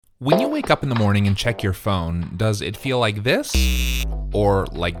When you wake up in the morning and check your phone, does it feel like this or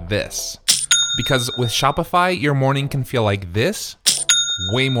like this? Because with Shopify, your morning can feel like this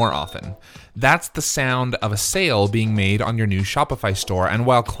way more often. That's the sound of a sale being made on your new Shopify store, and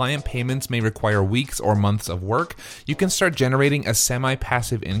while client payments may require weeks or months of work, you can start generating a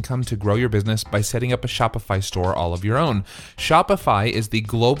semi-passive income to grow your business by setting up a Shopify store all of your own. Shopify is the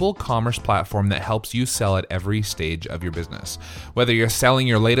global commerce platform that helps you sell at every stage of your business. Whether you're selling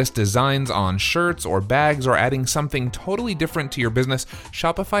your latest designs on shirts or bags or adding something totally different to your business,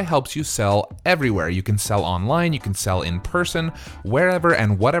 Shopify helps you sell everywhere. You can sell online, you can sell in person, wherever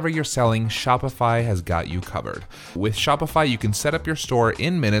and whatever you're selling, Shopify has got you covered. With Shopify, you can set up your store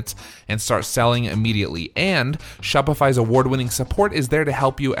in minutes and start selling immediately. And Shopify's award-winning support is there to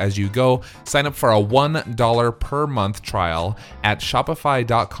help you as you go. Sign up for a $1 per month trial at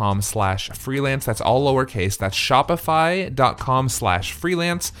shopify.com/freelance. That's all lowercase. That's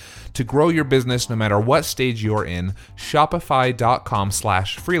shopify.com/freelance to grow your business no matter what stage you're in.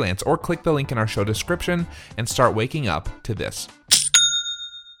 Shopify.com/freelance, or click the link in our show description and start waking up to this.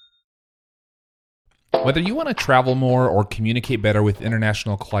 Whether you want to travel more or communicate better with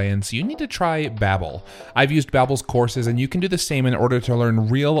international clients, you need to try Babbel. I've used Babbel's courses, and you can do the same in order to learn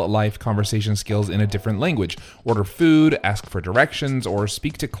real-life conversation skills in a different language. Order food, ask for directions, or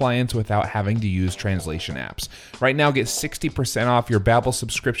speak to clients without having to use translation apps. Right now, get 60% off your Babbel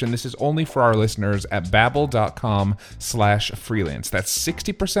subscription. This is only for our listeners at babbel.com/freelance. That's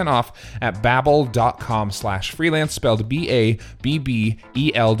 60% off at babbel.com/freelance, spelled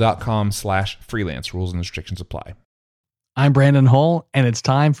BABBEL.com/freelance. Rules and restrictions apply. I'm Brandon Hull, and it's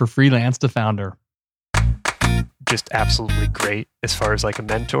time for Freelance to Founder. Just absolutely great as far as like a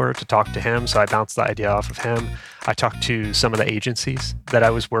mentor to talk to him. So I bounced the idea off of him. I talked to some of the agencies that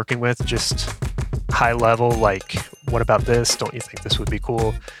I was working with, just high level, like, what about this? Don't you think this would be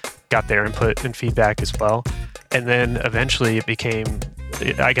cool? Got their input and feedback as well. And then eventually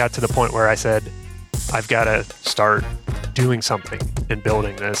I got to the point where I said, I've got to start doing something and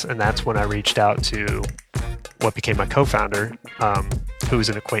building this. And that's when I reached out to what became my co-founder, who was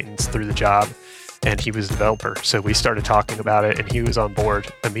an acquaintance through the job, and he was a developer. So we started talking about it, and he was on board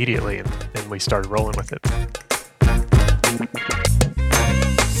immediately, and we started rolling with it.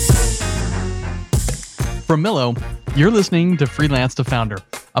 From Millo, you're listening to Freelance to Founder,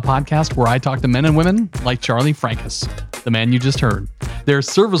 a podcast where I talk to men and women like Charlie Frankus, the man you just heard. They're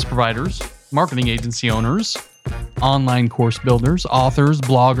service providers, marketing agency owners, online course builders, authors,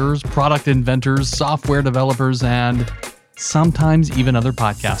 bloggers, product inventors, software developers, and sometimes even other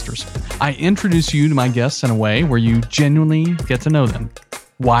podcasters. I introduce you to my guests in a way where you genuinely get to know them,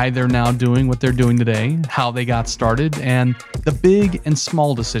 why they're now doing what they're doing today, how they got started, and the big and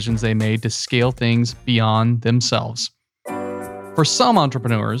small decisions they made to scale things beyond themselves. For some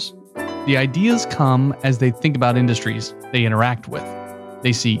entrepreneurs, the ideas come as they think about industries they interact with.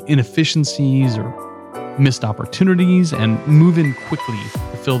 They see inefficiencies or missed opportunities and move in quickly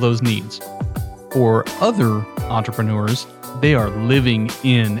to fill those needs. For other entrepreneurs, they are living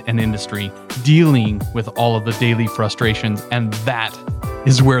in an industry, dealing with all of the daily frustrations, and that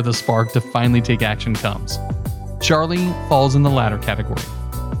is where the spark to finally take action comes. Charlie falls in the latter category.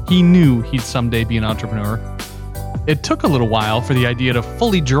 He knew he'd someday be an entrepreneur. It took a little while for the idea to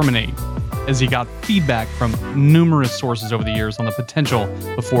fully germinate, as he got feedback from numerous sources over the years on the potential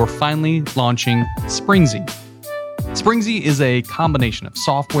before finally launching Springsy. Springsy is a combination of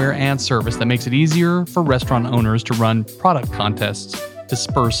software and service that makes it easier for restaurant owners to run product contests to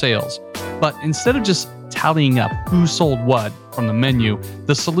spur sales. But instead of just tallying up who sold what from the menu,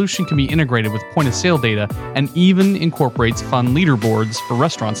 the solution can be integrated with point-of-sale data and even incorporates fun leaderboards for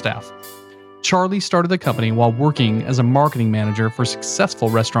restaurant staff. Charlie started the company while working as a marketing manager for a successful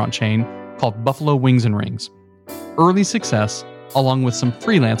restaurant chain called Buffalo Wings and Rings. Early success, along with some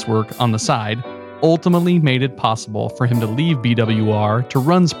freelance work on the side, ultimately made it possible for him to leave BWR to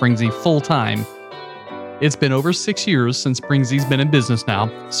run Springsy full-time. It's been over 6 years since Springsy's been in business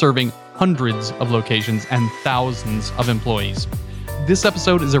now, serving hundreds of locations and thousands of employees. This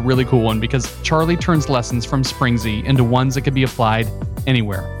episode is a really cool one because Charlie turns lessons from Springsy into ones that can be applied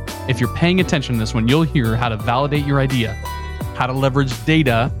anywhere. If you're paying attention to this one, you'll hear how to validate your idea, how to leverage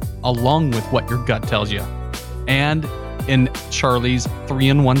data along with what your gut tells you. And in Charlie's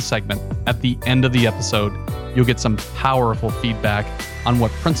 3-in-1 segment at the end of the episode, you'll get some powerful feedback on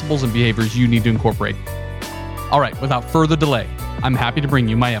what principles and behaviors you need to incorporate. All right, without further delay, I'm happy to bring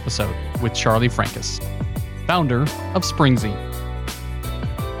you my episode with Charlie Frankus, founder of Springsy.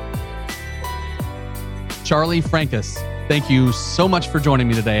 Charlie Frankus, Thank you so much for joining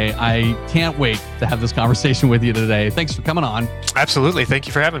me today. I can't wait to have this conversation with you today. Thanks for coming on. Absolutely. Thank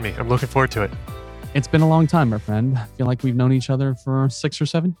you for having me. I'm looking forward to it. It's been a long time, my friend. I feel like we've known each other for 6 or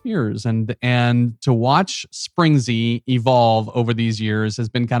 7 years. And to watch Springsy evolve over these years has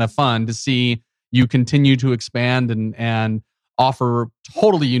been kind of fun to see you continue to expand and offer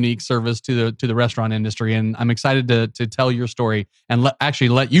totally unique service to the restaurant industry. And I'm excited to tell your story and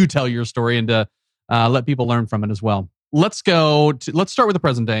let you tell your story and to let people learn from it as well. Let's start with the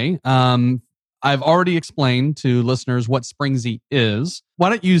present day. I've already explained to listeners what Springsy is. Why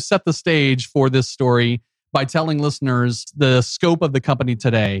don't you set the stage for this story by telling listeners the scope of the company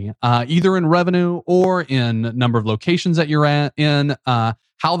today, either in revenue or in number of locations that you're in,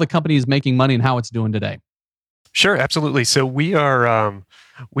 how the company is making money and how it's doing today. Sure, absolutely. So we are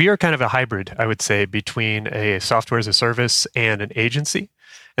kind of a hybrid, I would say, between a software as a service and an agency,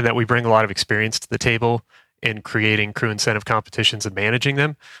 and that we bring a lot of experience to the table in creating crew incentive competitions and managing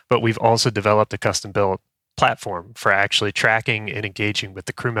them. But we've also developed a custom-built platform for actually tracking and engaging with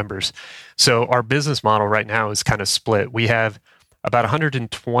the crew members. So our business model right now is kind of split. We have about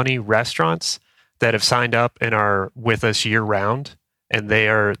 120 restaurants that have signed up and are with us year-round, and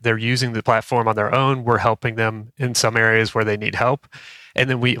they're using the platform on their own. We're helping them in some areas where they need help. And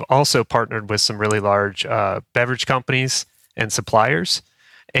then we've also partnered with some really large beverage companies and suppliers,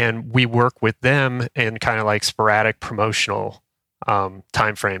 and we work with them in kind of like sporadic promotional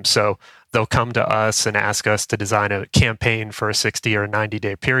timeframes. So they'll come to us and ask us to design a campaign for a 60 or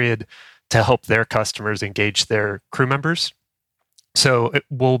 90-day period to help their customers engage their crew members. So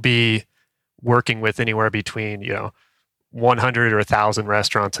we'll be working with anywhere between 100 or 1,000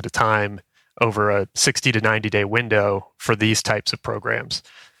 restaurants at a time over a 60 to 90-day window for these types of programs.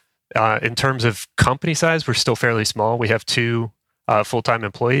 In terms of company size, we're still fairly small. We have 2 full-time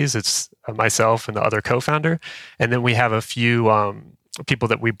employees. It's myself and the other co-founder. And then we have a few people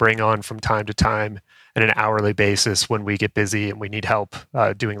that we bring on from time to time on an hourly basis when we get busy and we need help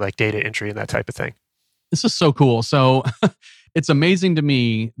doing like data entry and that type of thing. This is so cool. So it's amazing to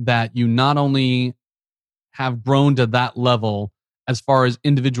me that you not only have grown to that level as far as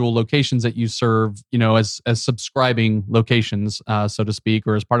individual locations that you serve, as subscribing locations, so to speak,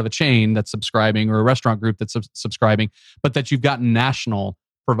 or as part of a chain that's subscribing or a restaurant group that's subscribing, but that you've gotten national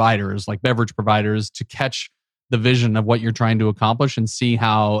providers like beverage providers to catch the vision of what you're trying to accomplish and see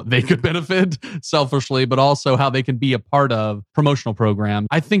how they could benefit selfishly, but also how they can be a part of promotional programs.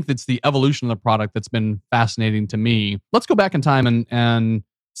 I think that's the evolution of the product that's been fascinating to me. Let's go back in time and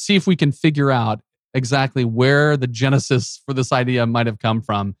see if we can figure out exactly where the genesis for this idea might have come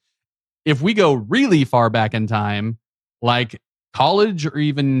from. If we go really far back in time, like college or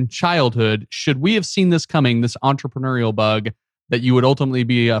even childhood, should we have seen this coming, this entrepreneurial bug, that you would ultimately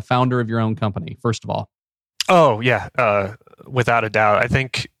be a founder of your own company, first of all? Oh, yeah, without a doubt. I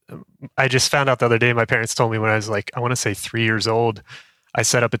think I just found out the other day, my parents told me when I was like, I want to say 3 years old, I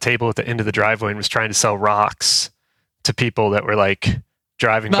set up a table at the end of the driveway and was trying to sell rocks to people that were like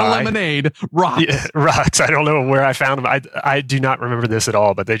driving by. Not lemonade, rocks. Yeah, rocks. I don't know where I found them. I do not remember this at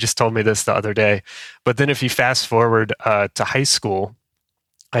all, but they just told me this the other day. But then if you fast forward to high school,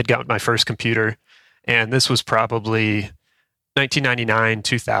 I'd got my first computer, and this was probably 1999,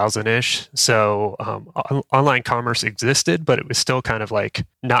 2000-ish. So online commerce existed, but it was still kind of like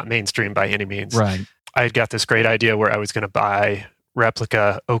not mainstream by any means. Right. I had got this great idea where I was going to buy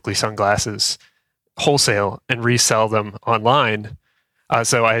replica Oakley sunglasses wholesale and resell them online.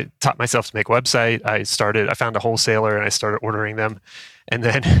 So I taught myself to make a website. I found a wholesaler and I started ordering them. And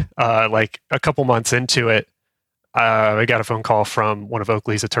then like a couple months into it, I got a phone call from one of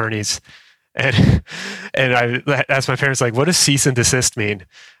Oakley's attorneys. And I asked my parents, like, what does cease and desist mean?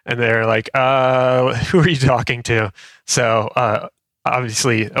 And they're like, who are you talking to? So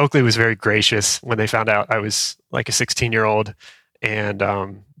obviously Oakley was very gracious when they found out I was like a 16-year-old,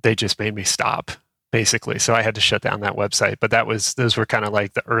 and they just made me stop, basically. So I had to shut down that website. But those were kind of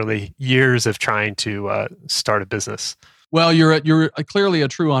like the early years of trying to start a business. Well, you're clearly a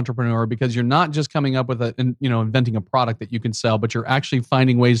true entrepreneur, because you're not just coming up with inventing a product that you can sell, but you're actually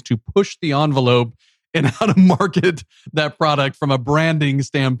finding ways to push the envelope in how to market that product from a branding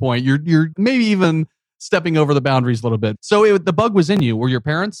standpoint. You're maybe even stepping over the boundaries a little bit. So the bug was in you. Were your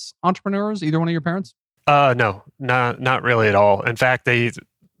parents entrepreneurs? Either one of your parents? No, not really at all. In fact, I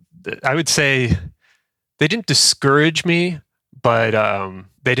would say they didn't discourage me, but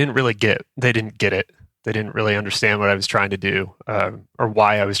they didn't get it. They didn't really understand what I was trying to do or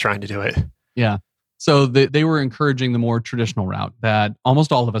why I was trying to do it. Yeah. So they were encouraging the more traditional route that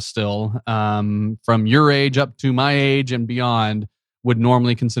almost all of us still, from your age up to my age and beyond, would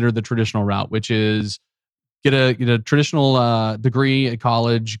normally consider the traditional route, which is get a traditional degree at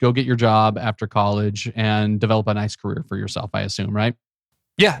college, go get your job after college, and develop a nice career for yourself, I assume, right?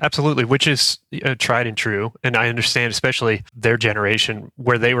 Yeah, absolutely, which is tried and true. And I understand, especially their generation,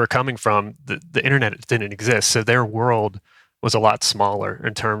 where they were coming from, the internet didn't exist. So their world was a lot smaller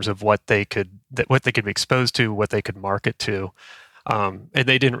in terms of what they could be exposed to, what they could market to. And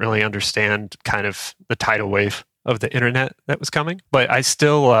they didn't really understand kind of the tidal wave of the internet that was coming. But I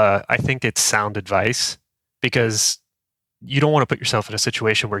still, I think it's sound advice, because you don't want to put yourself in a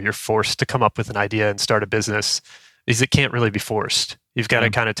situation where you're forced to come up with an idea and start a business, because it can't really be forced. You've got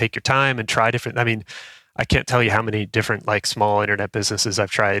to kind of take your time and try different. I mean, I can't tell you how many different like small internet businesses I've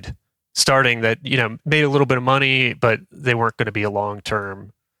tried starting that, made a little bit of money, but they weren't going to be a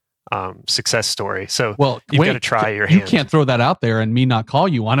long-term success story. So you've got to try your hand. You can't throw that out there and me not call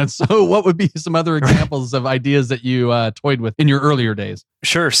you on it. So what would be some other examples of ideas that you toyed with in your earlier days?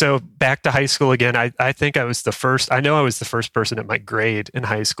 Sure. So back to high school again, I think I was the first person at my grade in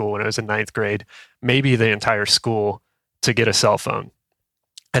high school when I was in 9th grade, maybe the entire school, to get a cell phone.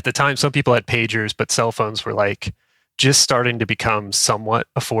 At the time, some people had pagers, but cell phones were like just starting to become somewhat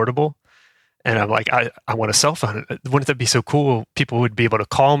affordable. And I'm like, I want a cell phone. Wouldn't that be so cool? People would be able to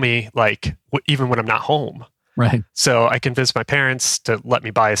call me like even when I'm not home. Right. So I convinced my parents to let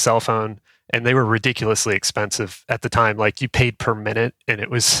me buy a cell phone, and they were ridiculously expensive at the time. Like you paid per minute, and it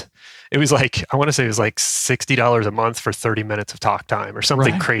was like, I want to say it was like $60 a month for 30 minutes of talk time or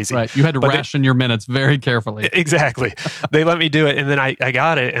something crazy. Right. You had to ration your minutes very carefully. Exactly. They let me do it. And then I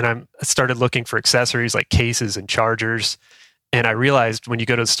got it, and I started looking for accessories like cases and chargers. And I realized when you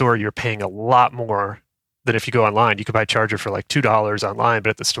go to the store, you're paying a lot more than if you go online. You could buy a charger for like $2 online, but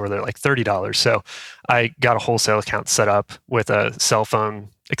at the store, they're like $30. So I got a wholesale account set up with a cell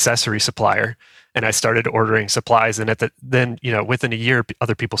phone accessory supplier, and I started ordering supplies. And then within a year,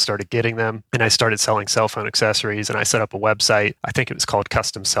 other people started getting them, and I started selling cell phone accessories. And I set up a website. I think it was called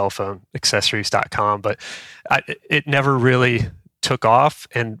customcellphoneaccessories.com, but it never really took off.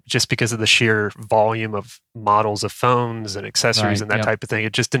 And just because of the sheer volume of models of phones and accessories and that type of thing,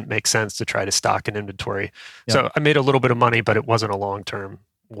 it just didn't make sense to try to stock an inventory. Yep. So I made a little bit of money, but it wasn't a long-term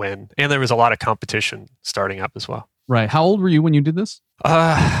win. And there was a lot of competition starting up as well. Right. How old were you when you did this?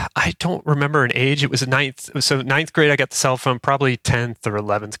 I don't remember an age. It was ninth grade, I got the cell phone. Probably 10th or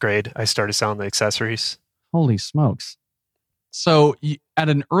 11th grade, I started selling the accessories. Holy smokes. So at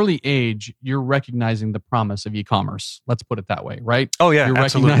an early age, you're recognizing the promise of e-commerce. Let's put it that way, right? Oh yeah,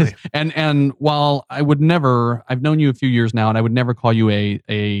 absolutely. And while I've known you a few years now, and I would never call you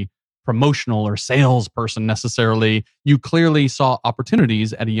a promotional or sales person necessarily, you clearly saw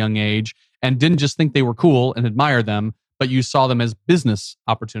opportunities at a young age and didn't just think they were cool and admire them, but you saw them as business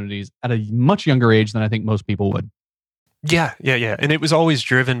opportunities at a much younger age than I think most people would. Yeah. And it was always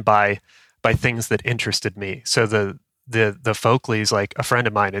driven by things that interested me. So the Folkleys, like a friend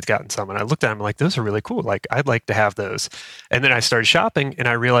of mine had gotten some, and I looked at them like, those are really cool. Like, I'd like to have those. And then I started shopping, and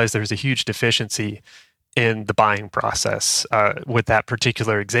I realized there was a huge deficiency in the buying process with that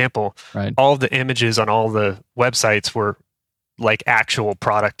particular example. Right. All the images on all the websites were like actual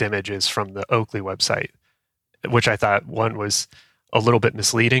product images from the Oakley website, which I thought one was a little bit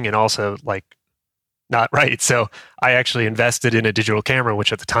misleading and also like not right. So I actually invested in a digital camera,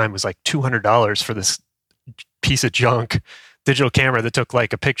 which at the time was like $200 for this piece of junk digital camera that took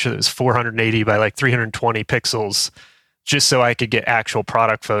like a picture that was 480 by like 320 pixels, just so I could get actual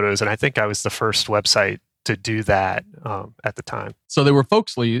product photos. And I think I was the first website to do that at the time. So they were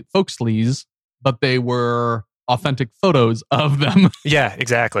Folksleys, but they were authentic photos of them. Yeah,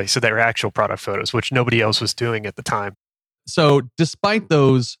 exactly. So they were actual product photos, which nobody else was doing at the time. So despite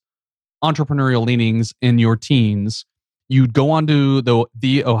those entrepreneurial leanings in your teens, you'd go on to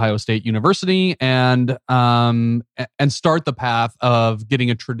the Ohio State University and start the path of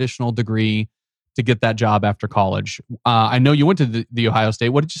getting a traditional degree to get that job after college. I know you went to the Ohio State.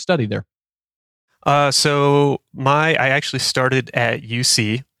 What did you study there? So I actually started at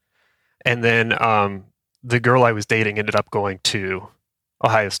UC, and then the girl I was dating ended up going to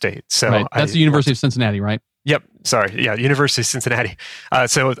Ohio State. So right. That's the University of Cincinnati, right? Yep. Sorry. Yeah, University of Cincinnati.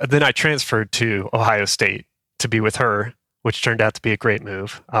 So then I transferred to Ohio State to be with her, which turned out to be a great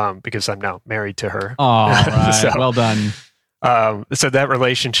move because I'm now married to her. Oh, right. So, well done. So that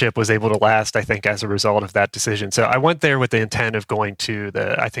relationship was able to last, I think, as a result of that decision. So I went there with the intent of going to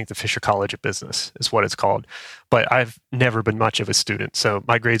the Fisher College of Business is what it's called. But I've never been much of a student. So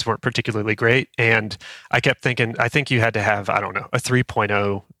my grades weren't particularly great. And I kept thinking, I think you had to have, a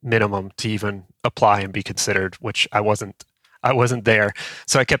 3.0 minimum to even apply and be considered, which I wasn't there.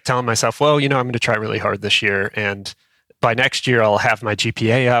 So I kept telling myself, well, I'm going to try really hard this year. And by next year, I'll have my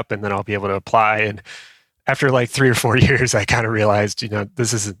GPA up and then I'll be able to apply. And after like 3 or 4 years, I kind of realized,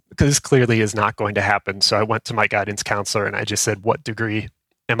 this clearly is not going to happen. So I went to my guidance counselor and I just said, what degree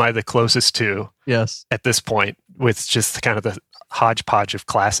am I the closest to Yes. at this point, with just kind of the hodgepodge of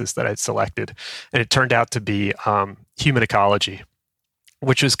classes that I'd selected. And it turned out to be human ecology,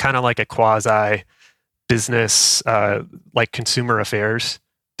 which was kind of like a quasi business, like consumer affairs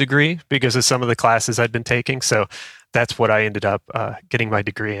degree because of some of the classes I'd been taking. So that's what I ended up getting my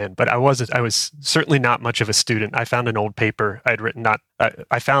degree in. But I was certainly not much of a student. I found an old paper I'd written.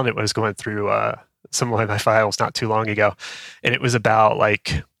 I found it when I was going through some of my files not too long ago, and it was about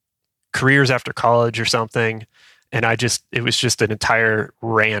like careers after college or something. And it was just an entire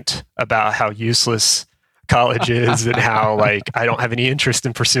rant about how useless college is and how like I don't have any interest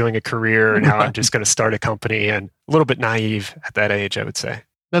in pursuing a career and how I'm just going to start a company, and a little bit naive at that age, I would say.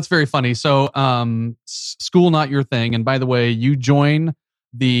 That's very funny. So, school not your thing. And by the way, you join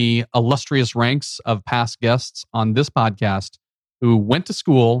the illustrious ranks of past guests on this podcast who went to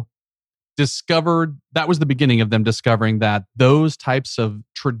school, discovered, that was the beginning of them discovering that those types of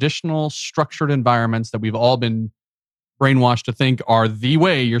traditional structured environments that we've all been brainwashed to think are the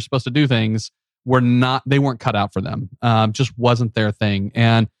way you're supposed to do things they weren't cut out for them. Just wasn't their thing.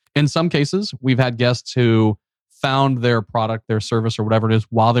 And in some cases, we've had guests who found their product, their service, or whatever it is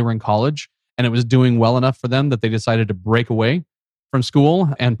while they were in college, and it was doing well enough for them that they decided to break away from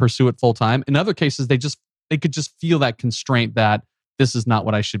school and pursue it full time. In other cases, they could just feel that constraint that this is not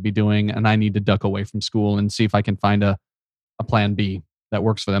what I should be doing, and I need to duck away from school and see if I can find a plan B that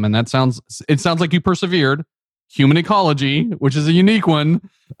works for them. And it sounds like you persevered. Human ecology, which is a unique one,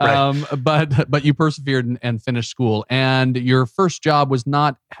 right. but you persevered and finished school. And your first job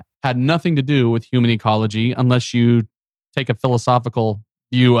had nothing to do with human ecology, unless you take a philosophical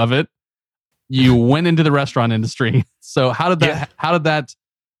view of it. You went into the restaurant industry. So how did that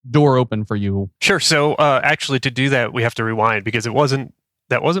door open for you? Sure. So actually, to do that, we have to rewind because that wasn't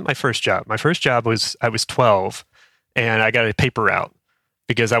my first job. My first job was I was 12, and I got a paper route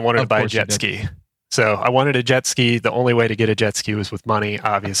because I wanted to buy a jet ski. So I wanted a jet ski. The only way to get a jet ski was with money,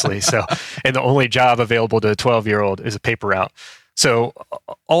 obviously. So, and the only job available to a 12-year-old is a paper route. So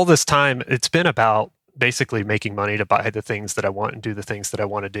all this time, it's been about basically making money to buy the things that I want and do the things that I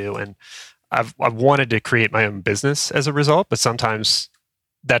want to do. And I've wanted to create my own business as a result, but sometimes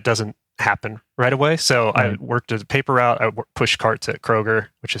that doesn't happen right away. So I worked as a paper route. I pushed carts at Kroger,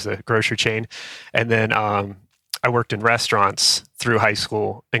 which is a grocery chain. And then I worked in restaurants through high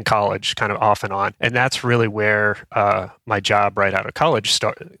school and college, kind of off and on. And that's really where my job right out of college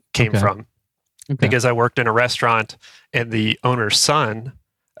came from. Okay. Because I worked in a restaurant and the owner's son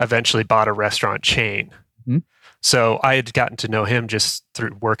eventually bought a restaurant chain. Mm-hmm. So I had gotten to know him just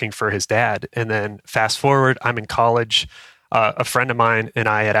through working for his dad. And then fast forward, I'm in college. A friend of mine and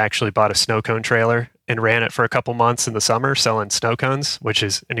I had actually bought a snow cone trailer and ran it for a couple months in the summer selling snow cones, which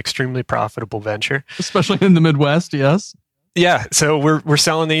is an extremely profitable venture. Especially in the Midwest, yes. Yeah, so we're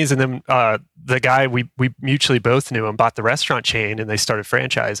selling these, and then the guy we mutually both knew him bought the restaurant chain, and they started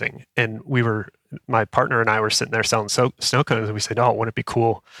franchising. And my partner and I were sitting there selling snow cones, and we said, "Oh, wouldn't it be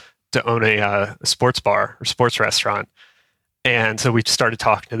cool to own a sports bar or sports restaurant?" And so we started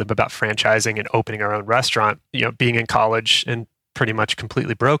talking to them about franchising and opening our own restaurant. Being in college and pretty much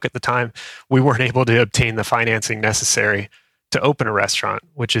completely broke at the time, we weren't able to obtain the financing necessary to open a restaurant,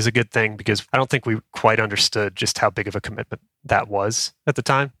 which is a good thing because I don't think we quite understood just how big of a commitment that was at the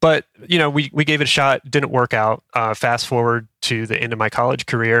time. But, we gave it a shot, didn't work out. Fast forward to the end of my college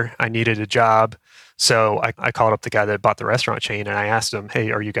career, I needed a job. So I called up the guy that bought the restaurant chain and I asked him,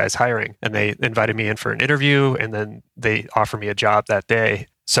 "Hey, are you guys hiring?" And they invited me in for an interview, and then they offered me a job that day.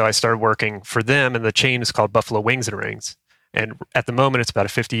 So I started working for them, and the chain is called Buffalo Wings and Rings. And at the moment, it's about a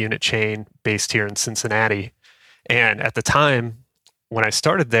 50-unit chain based here in Cincinnati. And at the time when I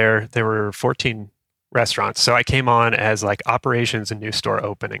started there were 14 restaurants. So I came on as like operations and new store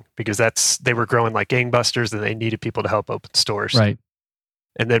opening because they were growing like gangbusters and they needed people to help open stores. Right.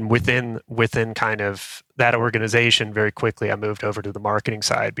 And then within kind of that organization, very quickly, I moved over to the marketing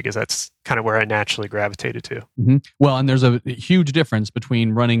side because that's kind of where I naturally gravitated to. Mm-hmm. Well, and there's a huge difference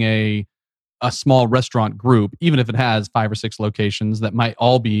between running a small restaurant group, even if it has 5 or 6 locations that might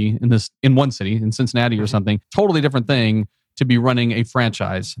all be in one city, in Cincinnati or something. Totally different thing to be running a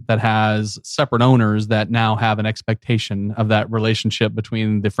franchise that has separate owners that now have an expectation of that relationship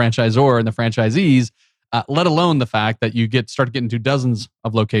between the franchisor and the franchisees. Let alone the fact that you start getting to dozens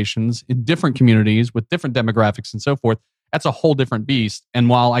of locations in different communities with different demographics and so forth. That's a whole different beast. And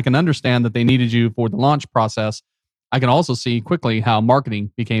while I can understand that they needed you for the launch process, I can also see quickly how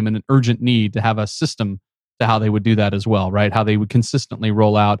marketing became an urgent need to have a system to how they would do that as well, right? How they would consistently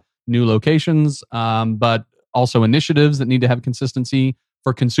roll out new locations, but also initiatives that need to have consistency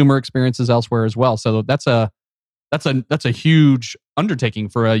for consumer experiences elsewhere as well. So that's a huge undertaking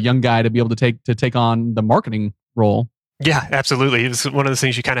for a young guy to be able to take on the marketing role. Yeah, absolutely. It was one of those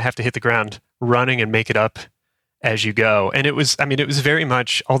things you kind of have to hit the ground running and make it up as you go. And it was very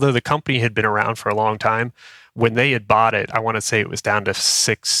much, although the company had been around for a long time, when they had bought it, I want to say it was down to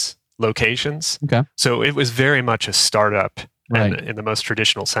 6 locations. Okay. So it was very much a startup Right. in the most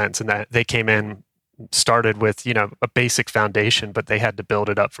traditional sense, in that they came in, started with, a basic foundation, but they had to build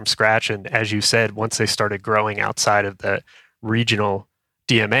it up from scratch. And as you said, once they started growing outside of the regional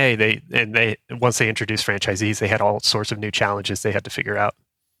DMA, once they introduced franchisees, they had all sorts of new challenges they had to figure out.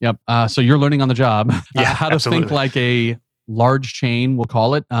 Yep. So you're learning on the job Yeah, how to absolutely. think like a large chain, we'll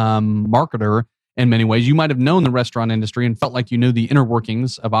call it, marketer in many ways. You might have known the restaurant industry and felt like you knew the inner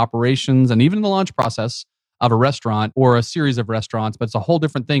workings of operations and even the launch process of a restaurant or a series of restaurants, but it's a whole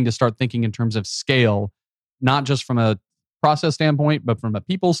different thing to start thinking in terms of scale, not just from a process standpoint, but from a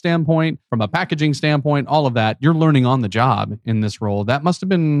people standpoint, from a packaging standpoint, all of that. You're learning on the job in this role. That must have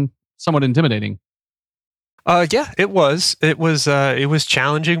been somewhat intimidating. Yeah, it was. It was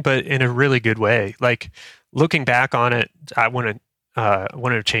challenging, but in a really good way. Like, looking back on it, I wanted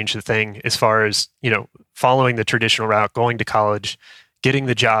to change the thing as far as, following the traditional route, going to college, getting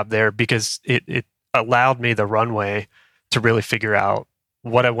the job there, because it allowed me the runway to really figure out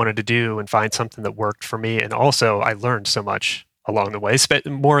what I wanted to do and find something that worked for me. And also, I learned so much along the way,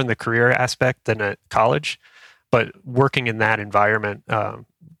 more in the career aspect than at college, but working in that environment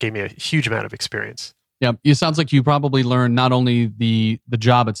gave me a huge amount of experience. Yeah, it sounds like you probably learned not only the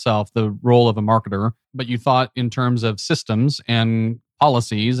job itself, the role of a marketer, but you thought in terms of systems and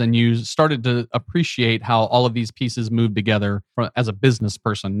policies, and you started to appreciate how all of these pieces move together as a business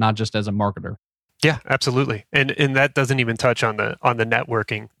person, not just as a marketer. Yeah, absolutely. And that doesn't even touch on the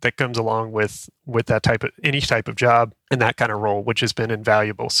networking that comes along with that any type of job and that kind of role, which has been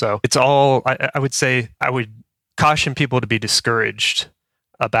invaluable. So it's all, I would say, I would caution people to be discouraged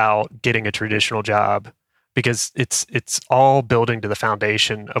about getting a traditional job, because it's all building to the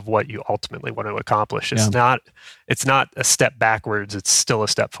foundation of what you ultimately want to accomplish. It's not a step backwards, it's still a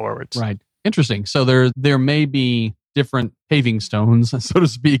step forwards. Right. Interesting. So there may be different paving stones, so to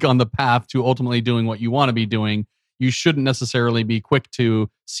speak, on the path to ultimately doing what you want to be doing. You shouldn't necessarily be quick to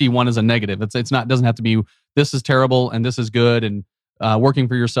see one as a negative. Doesn't have to be this is terrible and this is good, and working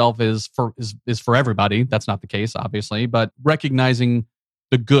for yourself is for everybody. That's not the case, obviously, but recognizing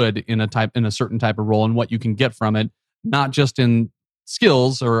the good in a certain type of role and what you can get from it, not just in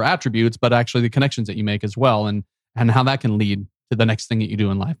skills or attributes, but actually the connections that you make as well, and how that can lead to the next thing that you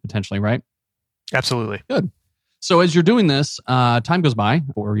do in life potentially, right? Absolutely. Good. So as you're doing this, time goes by,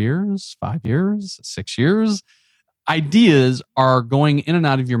 4 years, 5 years, 6 years. Ideas are going in and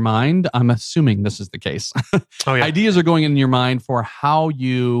out of your mind. I'm assuming this is the case. Oh, yeah. Ideas are going in your mind for how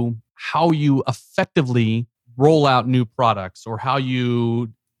you effectively roll out new products, or how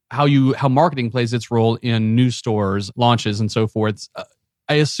marketing plays its role in new stores, launches, and so forth.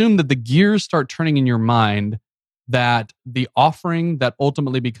 I assume that the gears start turning in your mind that the offering that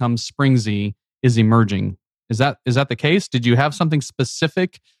ultimately becomes Springsy is emerging. Is that the case? Did you have something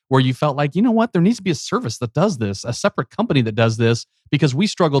specific where you felt like, you know what, there needs to be a service that does this, a separate company that does this, because we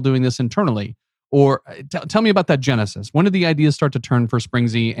struggle doing this internally? Or tell me about that genesis. When did the ideas start to turn for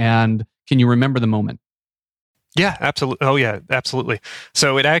Springsy, and can you remember the moment? Yeah, absolutely. Oh, yeah, absolutely.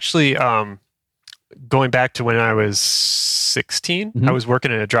 So it actually, going back to when I was 16, I was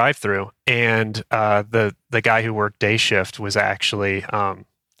working in a drive-thru, and the guy who worked day shift was actually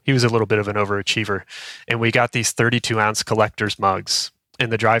he was a little bit of an overachiever, and we got these 32-ounce collector's mugs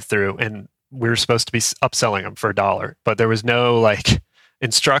in the drive-thru, and we were supposed to be upselling them for $1, but there was no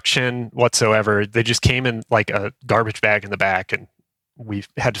instruction whatsoever. They just came in like a garbage bag in the back, and we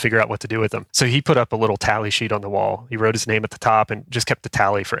had to figure out what to do with them. So he put up a little tally sheet on the wall. He wrote his name at the top and just kept the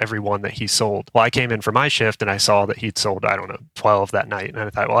tally for every one that he sold. Well, I came in for my shift and I saw that he'd sold, 12 that night. And I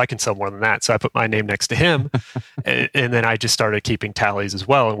thought, well, I can sell more than that. So I put my name next to him. and then I just started keeping tallies as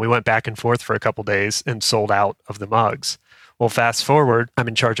well. And we went back and forth for a couple days and sold out of the mugs. Well, fast forward, I'm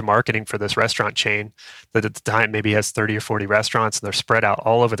in charge of marketing for this restaurant chain that at the time maybe has 30 or 40 restaurants, and they're spread out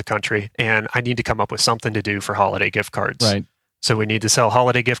all over the country. And I need to come up with something to do for holiday gift cards. Right. So we need to sell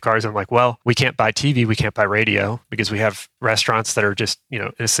holiday gift cards. I'm like, well, we can't buy TV, we can't buy radio, because we have restaurants that are just,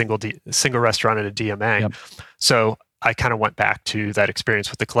 in a single restaurant at a DMA. Yep. So I kind of went back to that experience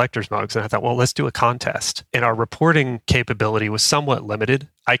with the collector's mugs, and I thought, well, let's do a contest. And our reporting capability was somewhat limited.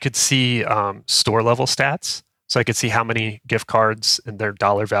 I could see store level stats. So I could see how many gift cards and their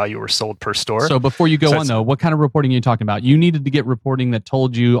dollar value were sold per store. So before you go on though, what kind of reporting are you talking about? You needed to get reporting that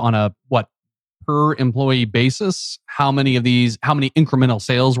told you on a per employee basis how many incremental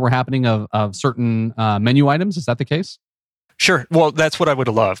sales were happening of certain menu items. Is that the case? Sure. Well, that's what I would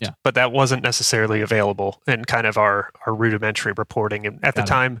have loved, Yeah. but that wasn't necessarily available in kind of our rudimentary reporting. And at the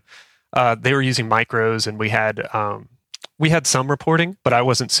time, they were using micros, and we had some reporting, but I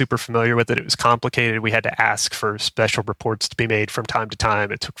wasn't super familiar with it. It was complicated. We had to ask for special reports to be made from time to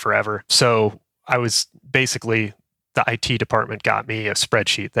time. It took forever. So I was basically, the IT department got me a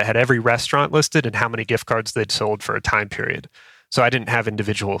spreadsheet that had every restaurant listed and how many gift cards they'd sold for a time period. So I didn't have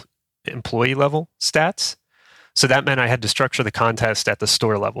individual employee level stats. So that meant I had to structure the contest at the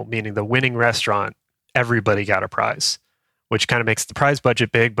store level, meaning the winning restaurant, everybody got a prize, which kind of makes the prize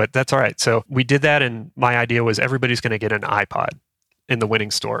budget big, but that's all right. So we did that, and my idea was everybody's going to get an iPod in the winning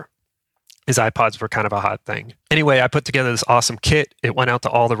store, as iPods were kind of a hot thing. Anyway, I put together this awesome kit. It went out to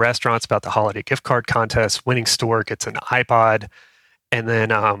all the restaurants about the holiday gift card contest. Winning store gets an iPod, and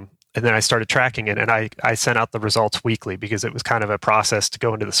then I started tracking it, and I sent out the results weekly because it was kind of a process to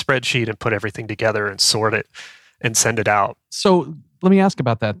go into the spreadsheet and put everything together and sort it and send it out. So let me ask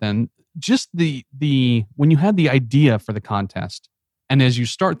about that then. Just the when you had the idea for the contest, and as you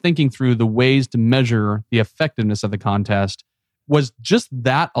start thinking through the ways to measure the effectiveness of the contest, was just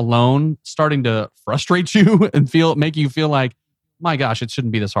that alone starting to frustrate you and make you feel like, my gosh, it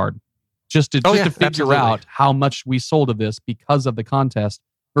shouldn't be this hard? Just to figure absolutely. out how much we sold of this because of the contest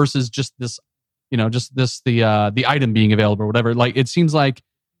versus just this, the item being available or whatever. Like, it seems like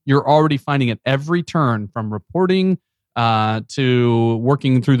you're already finding at every turn, from reporting to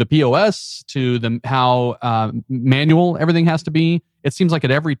working through the POS to how manual everything has to be. It seems like at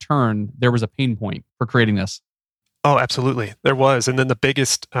every turn there was a pain point for creating this. Oh, absolutely. There was. And then the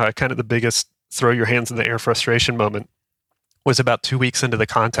biggest throw your hands in the air frustration moment was about 2 weeks into the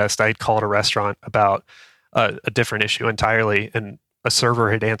contest. I had called a restaurant about a different issue entirely, and a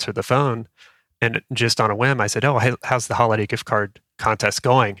server had answered the phone. And just on a whim, I said, "Oh, how's the holiday gift card contest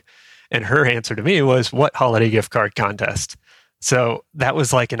going?" And her answer to me was, "What holiday gift card contest?" So that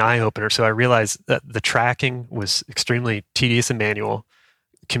was like an eye-opener. So I realized that the tracking was extremely tedious and manual.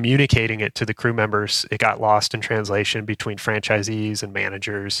 Communicating it to the crew members, it got lost in translation between franchisees and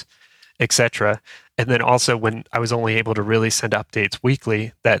managers, etc. And then also, when I was only able to really send updates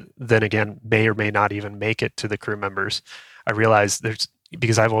weekly, that then again may or may not even make it to the crew members, I realized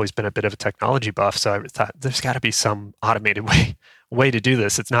because I've always been a bit of a technology buff, so I thought there's got to be some automated way to do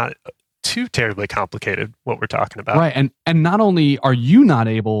this. It's not too terribly complicated what we're talking about. Right. And not only are you not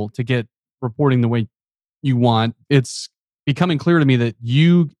able to get reporting the way you want, it's becoming clear to me that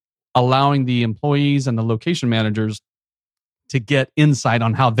you allowing the employees and the location managers to get insight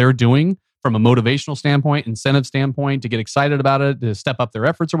on how they're doing from a motivational standpoint, incentive standpoint, to get excited about it, to step up their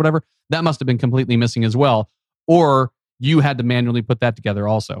efforts or whatever, that must have been completely missing as well. Or you had to manually put that together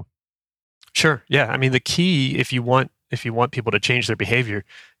also. Sure. Yeah. I mean, the key, if you want people to change their behavior,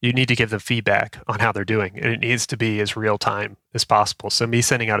 you need to give them feedback on how they're doing. And it needs to be as real time as possible. So me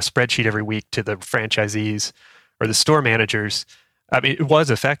sending out a spreadsheet every week to the franchisees or the store managers, I mean, it was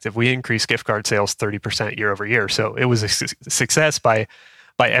effective. We increased gift card sales 30% year over year. So it was a success by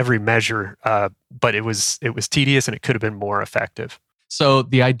every measure, but it was tedious, and it could have been more effective. So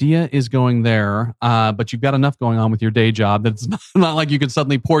the idea is going there, but you've got enough going on with your day job that it's not like you can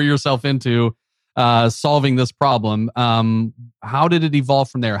suddenly pour yourself into solving this problem. How did it evolve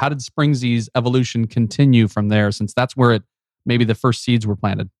from there? How did Springsy's evolution continue from there, since that's where maybe the first seeds were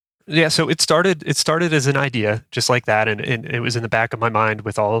planted? Yeah, so it started as an idea just like that, and it was in the back of my mind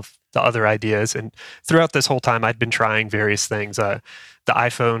with all of the other ideas. And throughout this whole time, I'd been trying various things. The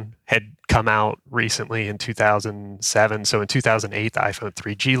iPhone had come out recently in 2007. So in 2008, the iPhone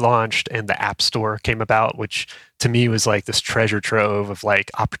 3G launched, and the App Store came about, which to me was like this treasure trove of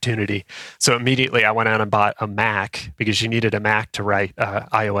like opportunity. So immediately I went out and bought a Mac, because you needed a Mac to write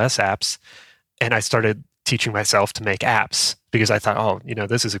iOS apps. And I started teaching myself to make apps, because I thought,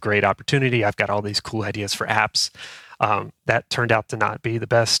 this is a great opportunity. I've got all these cool ideas for apps. That turned out to not be the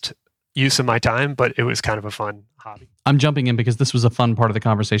best use of my time, but it was kind of a fun hobby. I'm jumping in because this was a fun part of the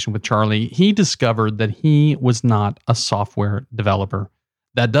conversation with Charlie. He discovered that he was not a software developer.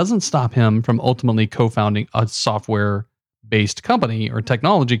 That doesn't stop him from ultimately co-founding a software-based company or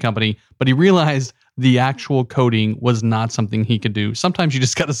technology company, but he realized the actual coding was not something he could do. Sometimes you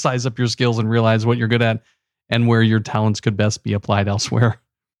just got to size up your skills and realize what you're good at and where your talents could best be applied elsewhere.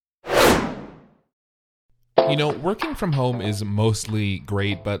 You know, working from home is mostly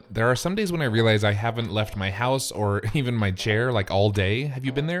great, but there are some days when I realize I haven't left my house or even my chair like all day. Have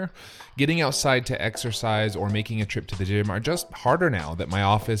you been there? Getting outside to exercise or making a trip to the gym are just harder now that my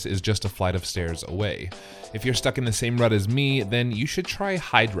office is just a flight of stairs away. If you're stuck in the same rut as me, then you should try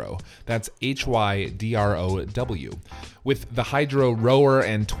Hydrow. That's HYDROW. With the Hydrow rower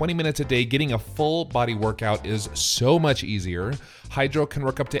and 20 minutes a day, getting a full body workout is so much easier. Hydrow can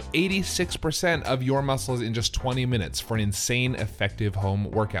work up to 86% of your muscles in just 20 minutes for an insane effective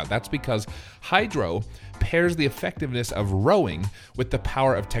home workout. That's because Hydrow pairs the effectiveness of rowing with the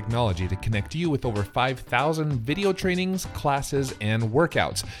power of technology to connect you with over 5,000 video trainings, classes, and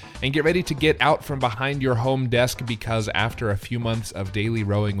workouts. And get ready to get out from behind your home desk, because after a few months of daily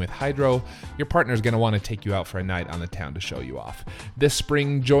rowing with Hydrow, your partner's going to want to take you out for a night on the town to show you off. This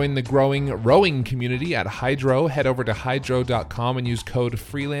spring, join the growing rowing community at Hydrow. Head over to hydrow.com and use code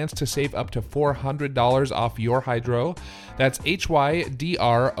FREELANCE to save up to $400 off your Hydrow. That's HYDROW.com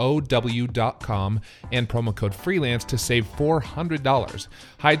and promo code FREELANCE to save $400.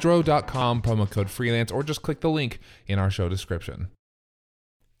 Hydrow.com, promo code FREELANCE, or just click the link in our show description.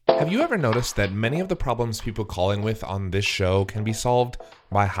 Have you ever noticed that many of the problems people call in with on this show can be solved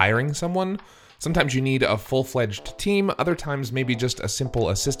by hiring someone? Sometimes you need a full-fledged team, other times maybe just a simple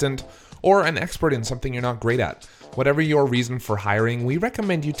assistant, or an expert in something you're not great at. Whatever your reason for hiring, we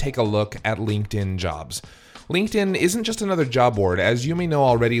recommend you take a look at LinkedIn Jobs. LinkedIn isn't just another job board. As you may know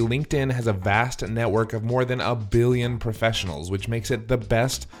already, LinkedIn has a vast network of more than 1 billion professionals, which makes it the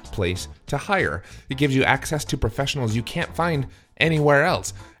best place to hire. It gives you access to professionals you can't find anywhere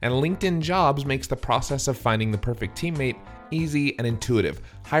else. And LinkedIn Jobs makes the process of finding the perfect teammate easy and intuitive.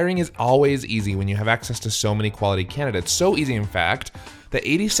 Hiring is always easy when you have access to so many quality candidates. So easy, in fact, that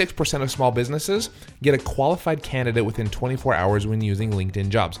 86% of small businesses get a qualified candidate within 24 hours when using LinkedIn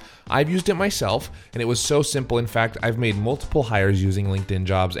Jobs. I've used it myself, and it was so simple. In fact, I've made multiple hires using LinkedIn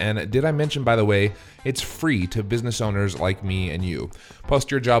Jobs. And did I mention, by the way, it's free to business owners like me and you.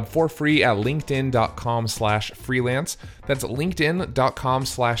 Post your job for free at linkedin.com/freelance. That's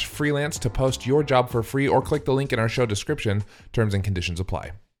linkedin.com/freelance to post your job for free, or click the link in our show description. Terms and conditions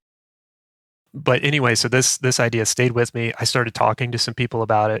apply. But anyway, so this idea stayed with me. I started talking to some people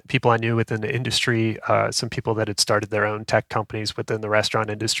about it, people I knew within the industry, some people that had started their own tech companies within the restaurant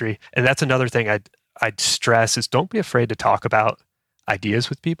industry. And that's another thing I'd stress is don't be afraid to talk about ideas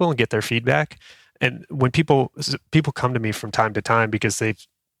with people and get their feedback. And when people come to me from time to time because they've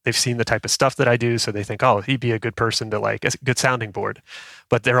seen the type of stuff that I do, so they think, oh, he'd be a good person to like, a good sounding board.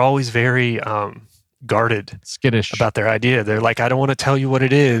 But they're always very guarded, skittish about their idea. They're like, I don't want to tell you what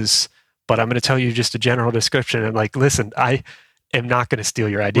it is, but I'm going to tell you just a general description. I'm like, listen, I am not going to steal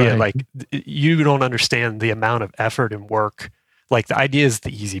your idea. Right. Like, you don't understand the amount of effort and work. Like, the idea is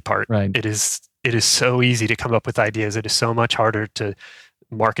the easy part. Right. It is so easy to come up with ideas. It is so much harder to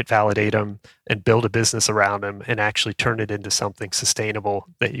market validate them and build a business around them and actually turn it into something sustainable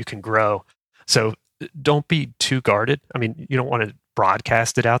that you can grow. So don't be too guarded. I mean, you don't want to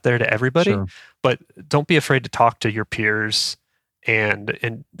broadcast it out there to everybody, Sure. but don't be afraid to talk to your peers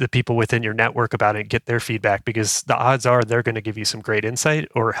and the people within your network about it and get their feedback, because the odds are they're going to give you some great insight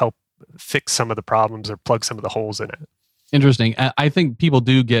or help fix some of the problems or plug some of the holes in it. Interesting. I think people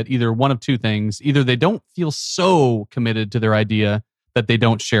do get either one of two things. Either they don't feel so committed to their idea that they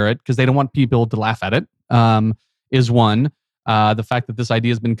don't share it because they don't want people to laugh at it, is one. The fact that this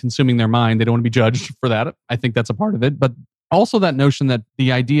idea has been consuming their mind, they don't want to be judged for that. I think that's a part of it. But also that notion that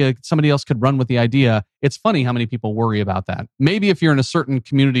the idea, somebody else could run with the idea. It's funny how many people worry about that. Maybe if you're in a certain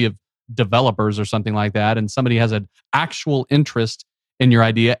community of developers or something like that, and somebody has an actual interest in your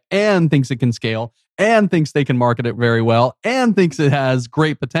idea and thinks it can scale and thinks they can market it very well and thinks it has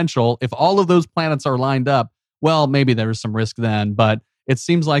great potential, if all of those planets are lined up, well, maybe there's some risk then. But it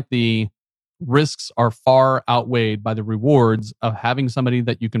seems like the risks are far outweighed by the rewards of having somebody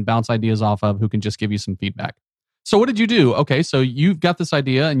that you can bounce ideas off of who can just give you some feedback. So what did you do? Okay, so you've got this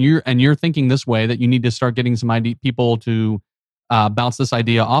idea and you're thinking this way that you need to start getting some people to bounce this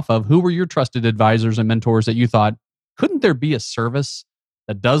idea off of. Who were your trusted advisors and mentors that you thought, couldn't there be a service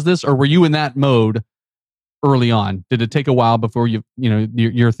that does this? Or were you in that mode early on? Did it take a while before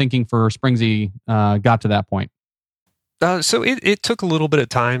your thinking for Springsy got to that point? So it took a little bit of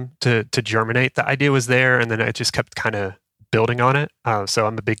time to germinate. The idea was there, and then I just kept kind of building on it. So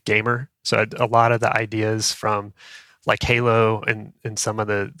I'm a big gamer. So a lot of the ideas from like Halo and some of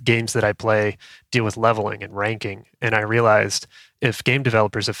the games that I play deal with leveling and ranking. And I realized if game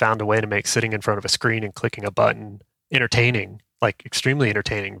developers have found a way to make sitting in front of a screen and clicking a button entertaining, like extremely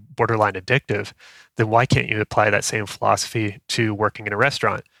entertaining, borderline addictive, then why can't you apply that same philosophy to working in a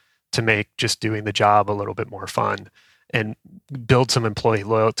restaurant? to make just doing the job a little bit more fun and build some employee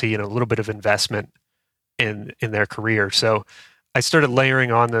loyalty and a little bit of investment in their career. So I started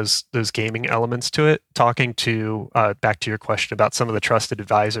layering on those gaming elements to it, talking to, back to your question about some of the trusted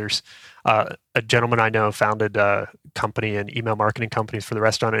advisors. A gentleman I know founded a company and email marketing companies for the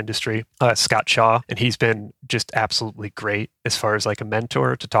restaurant industry, Scott Shaw, and he's been just absolutely great as far as like a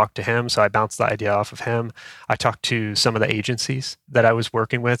mentor to talk to him. So I bounced the idea off of him. I talked to some of the agencies that I was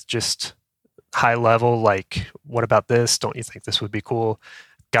working with, just high level, like, what about this? Don't you think this would be cool?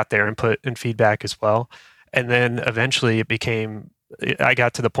 Got their input and feedback as well. And then eventually I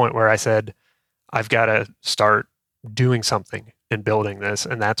got to the point where I said, I've got to start doing something and building this.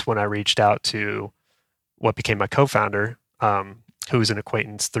 And that's when I reached out to what became my co-founder, who was an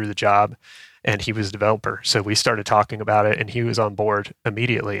acquaintance through the job, and he was a developer. So we started talking about it and he was on board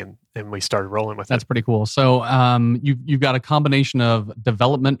immediately, and we started rolling with it. That's pretty cool. So you've got a combination of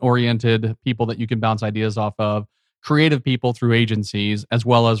development-oriented people that you can bounce ideas off of, creative people through agencies, as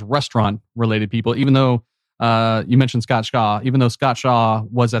well as restaurant-related people, even though you mentioned Scott Shaw. Even though Scott Shaw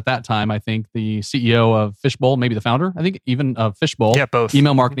was at that time, I think, the CEO of Fishbowl, maybe the founder, I think even of Fishbowl. Yeah, both.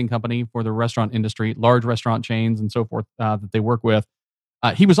 Email marketing company for the restaurant industry, large restaurant chains and so forth that they work with.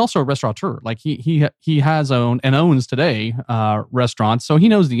 He was also a restaurateur. Like he has owned and owns today restaurants, so he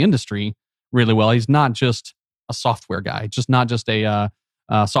knows the industry really well. He's not just a software guy, not just a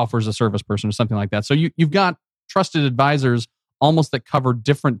software as a service person or something like that. So you've got trusted advisors almost that cover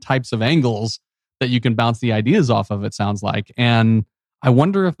different types of angles that you can bounce the ideas off of, it sounds like. And I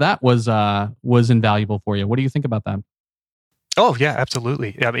wonder if that was invaluable for you. What do you think about that? Oh yeah,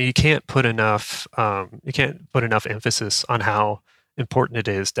 absolutely. I mean, you can't put enough emphasis on how important it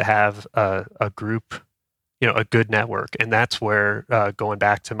is to have a group, a good network. And that's where, going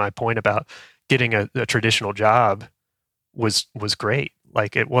back to my point about getting a traditional job was great.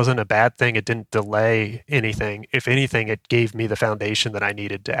 Like, it wasn't a bad thing. It didn't delay anything. If anything, it gave me the foundation that I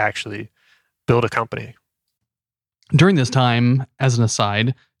needed to actually build a company. During this time, as an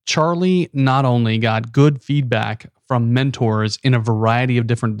aside, Charlie not only got good feedback from mentors in a variety of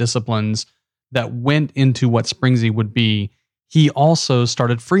different disciplines that went into what Springsy would be, he also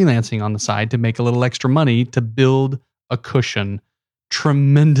started freelancing on the side to make a little extra money to build a cushion.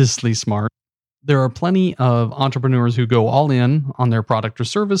 Tremendously smart. There are plenty of entrepreneurs who go all in on their product or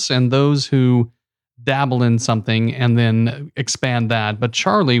service, and those who dabble in something and then expand that. But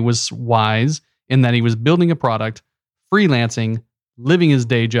Charlie was wise in that he was building a product, freelancing, living his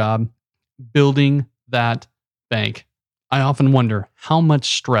day job, building that bank. I often wonder how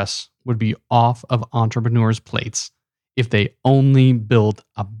much stress would be off of entrepreneurs' plates if they only built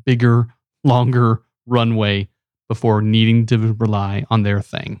a bigger, longer runway before needing to rely on their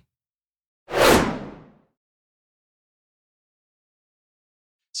thing.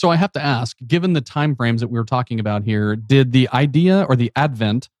 So I have to ask, given the timeframes that we were talking about here, did the idea or the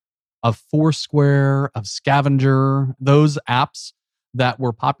advent of Foursquare, of Scavenger, those apps that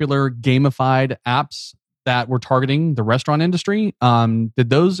were popular gamified apps that were targeting the restaurant industry, did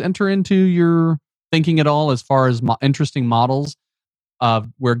those enter into your thinking at all as far as interesting models of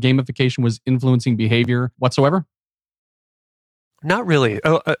where gamification was influencing behavior whatsoever? Not really.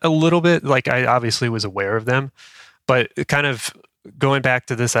 A little bit. Like, I obviously was aware of them, but kind of going back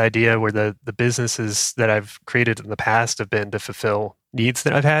to this idea where the businesses that I've created in the past have been to fulfill needs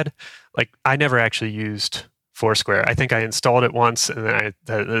that I've had. Like, I never actually used Foursquare. I think I installed it once, and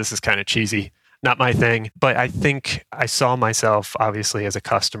then this is kind of cheesy, not my thing. But I think I saw myself obviously as a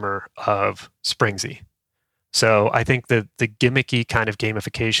customer of Springsy. So I think that the gimmicky kind of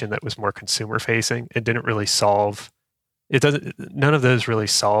gamification that was more consumer facing, it didn't really solve. None of those really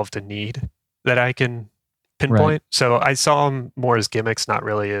solved a need that I can pinpoint. Right. So I saw them more as gimmicks, not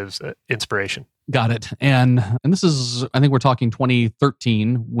really as inspiration. Got it. And this is, I think we're talking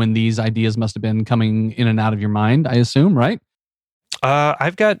 2013 when these ideas must have been coming in and out of your mind, I assume, right? I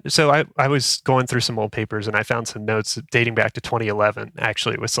was going through some old papers and I found some notes dating back to 2011.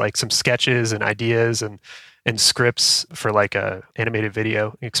 Actually, it was like some sketches and ideas and scripts for like a animated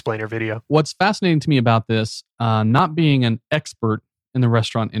video, explainer video. What's fascinating to me about this, not being an expert in the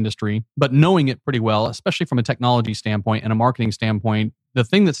restaurant industry, but knowing it pretty well, especially from a technology standpoint and a marketing standpoint, the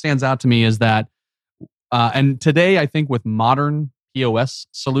thing that stands out to me is that, and today I think with modern POS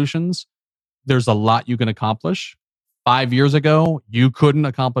solutions, there's a lot you can accomplish. 5 years ago, you couldn't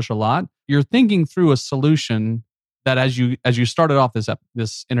accomplish a lot. You're thinking through a solution that, as you started off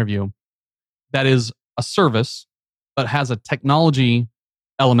this interview, that is a service, but has a technology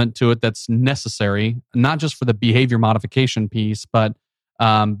element to it that's necessary, not just for the behavior modification piece, but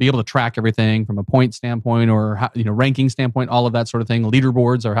be able to track everything from a point standpoint or ranking standpoint, all of that sort of thing,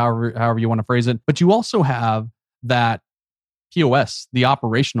 leaderboards or however you want to phrase it. But you also have that POS, the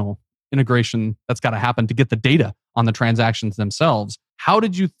operational integration that's got to happen to get the data on the transactions themselves. How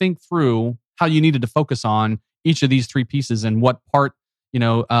did you think through how you needed to focus on each of these three pieces and what part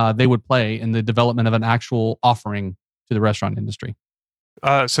they would play in the development of an actual offering to the restaurant industry?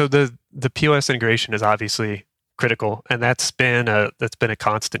 So the POS integration is obviously critical, and that's been a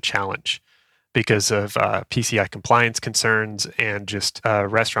constant challenge because of PCI compliance concerns and just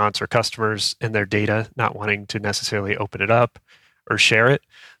restaurants or customers and their data not wanting to necessarily open it up or share it.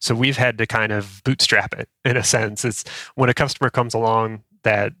 So we've had to kind of bootstrap it in a sense. It's when a customer comes along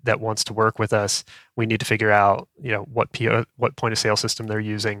that wants to work with us, we need to figure out what point of sale system they're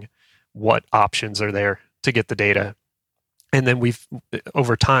using, what options are there to get the data. And then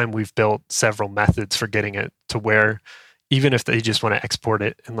over time, we've built several methods for getting it to where even if they just want to export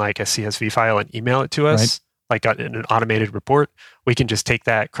it in like a CSV file and email it to us, like in an automated report, we can just take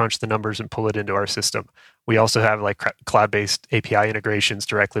that, crunch the numbers, and pull it into our system. We also have like cloud-based API integrations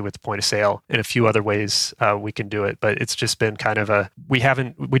directly with the point of sale and a few other ways we can do it. But it's just been kind of we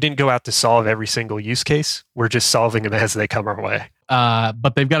didn't go out to solve every single use case. We're just solving them as they come our way.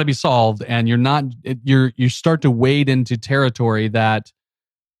 But they've got to be solved, and you start to wade into territory that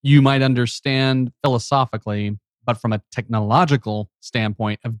you might understand philosophically, but from a technological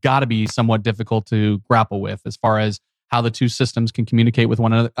standpoint, have got to be somewhat difficult to grapple with as far as how the two systems can communicate with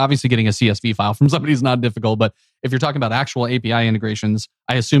one another. Obviously, getting a CSV file from somebody is not difficult, but if you're talking about actual API integrations,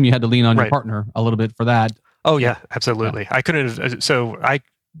 I assume you had to lean on your partner a little bit for that. Oh yeah, absolutely. Yeah. I couldn't have.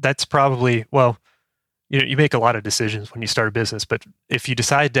 That's probably, well, you make a lot of decisions when you start a business, but if you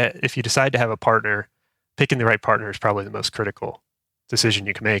decide to have a partner, picking the right partner is probably the most critical decision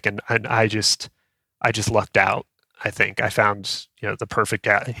you can make. And I just lucked out. I think I found the perfect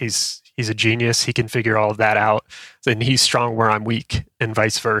guy. He's a genius. He can figure all of that out. And he's strong where I'm weak, and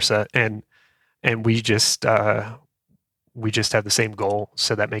vice versa. And we just have the same goal,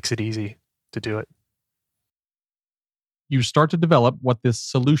 so that makes it easy to do it. You start to develop what this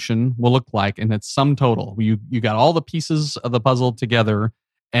solution will look like, and its sum total. You got all the pieces of the puzzle together.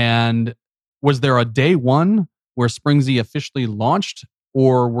 And was there a day one where Springsy officially launched,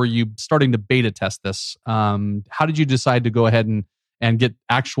 or were you starting to beta test this? How did you decide to go ahead and get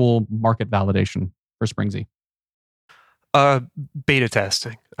actual market validation for Springsy? Beta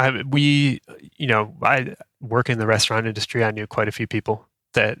testing. I work in the restaurant industry. I knew quite a few people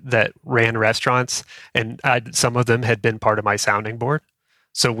that ran restaurants, and some of them had been part of my sounding board.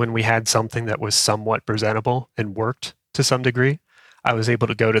 So when we had something that was somewhat presentable and worked to some degree, I was able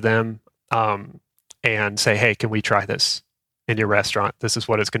to go to them and say, hey, can we try this in your restaurant? This is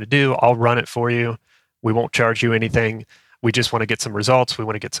what it's going to do. I'll run it for you. We won't charge you anything. We just want to get some results. We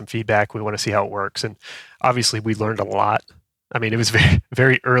want to get some feedback. We want to see how it works. And obviously we learned a lot. I mean, it was very,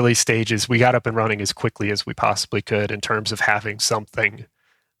 very early stages. We got up and running as quickly as we possibly could in terms of having something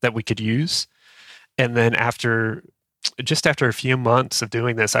that we could use. And then after a few months of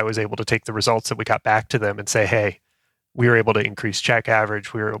doing this, I was able to take the results that we got back to them and say, hey, we were able to increase check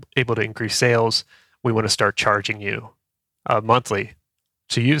average. We were able to increase sales. We want to start charging you monthly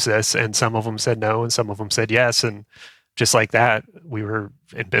to use this. And some of them said no, and some of them said yes. And just like that, we were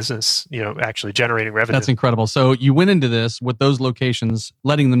in business, actually generating revenue. That's incredible. So you went into this with those locations,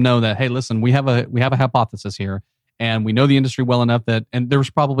 letting them know that, hey, listen, we have a hypothesis here, and we know the industry well enough and there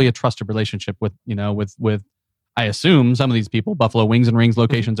was probably a trusted relationship with I assume some of these people, Buffalo Wings and Rings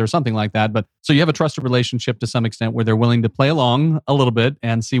locations or something like that. But so you have a trusted relationship to some extent where they're willing to play along a little bit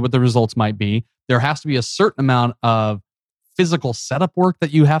and see what the results might be. There has to be a certain amount of physical setup work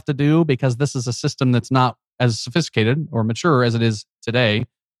that you have to do because this is a system that's not as sophisticated or mature as it is today.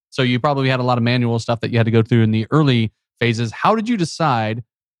 So you probably had a lot of manual stuff that you had to go through in the early phases. How did you decide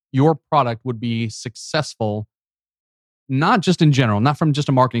your product would be successful? Not just in general, not from just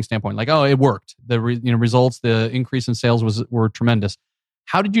a marketing standpoint, like, oh, it worked. The results, the increase in sales were tremendous.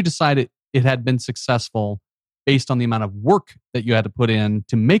 How did you decide it had been successful based on the amount of work that you had to put in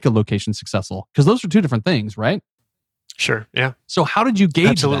to make a location successful? Because those are two different things, right? Sure. Yeah. So how did you gauge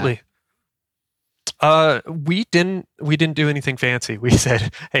Absolutely. That? We didn't do anything fancy. We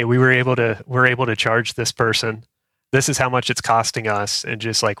said, hey, we're able to charge this person. This is how much it's costing us, and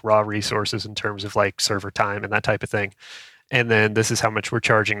just like raw resources in terms of like server time and that type of thing. And then this is how much we're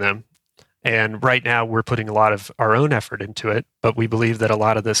charging them. And right now we're putting a lot of our own effort into it, but we believe that a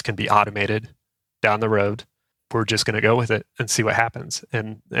lot of this can be automated down the road. We're just going to go with it and see what happens.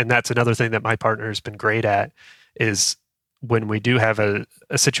 And that's another thing that my partner has been great at is when we do have a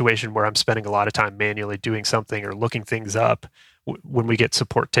situation where I'm spending a lot of time manually doing something or looking things up, when we get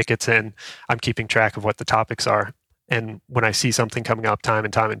support tickets in, I'm keeping track of what the topics are. And when I see something coming up time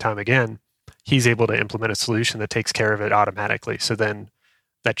and time and time again, he's able to implement a solution that takes care of it automatically. So then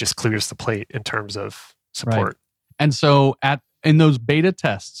that just clears the plate in terms of support. Right. And so in those beta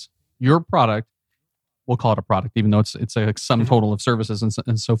tests, your product, we'll call it a product, even though it's a sum total of services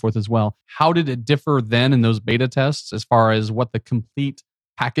and so forth as well. How did it differ then in those beta tests as far as what the complete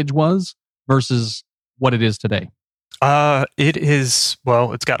package was versus what it is today? It's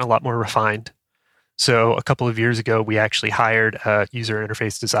gotten a lot more refined. So a couple of years ago, we actually hired a user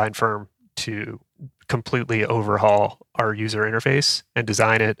interface design firm to completely overhaul our user interface and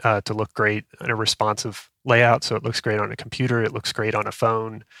design it to look great in a responsive layout. So it looks great on a computer, it looks great on a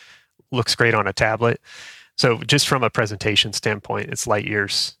phone, looks great on a tablet. So just from a presentation standpoint, it's light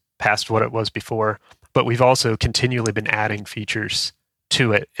years past what it was before. But we've also continually been adding features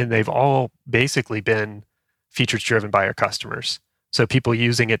to it, and they've all basically been features driven by our customers. So people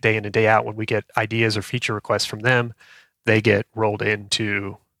using it day in and day out, when we get ideas or feature requests from them, they get rolled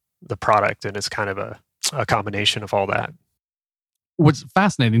into the product, and it's kind of a combination of all that. What's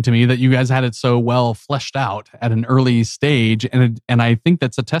fascinating to me that you guys had it so well fleshed out at an early stage, and I think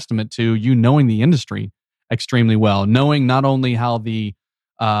that's a testament to you knowing the industry extremely well, knowing not only how the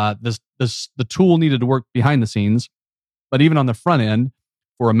tool needed to work behind the scenes, but even on the front end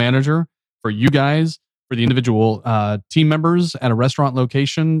for a manager, for you guys, for the individual team members at a restaurant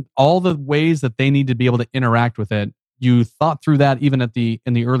location, all the ways that they need to be able to interact with it. You thought through that even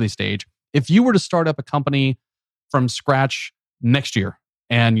in the early stage. If you were to start up a company from scratch next year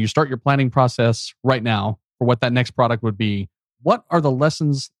and you start your planning process right now for what that next product would be, what are the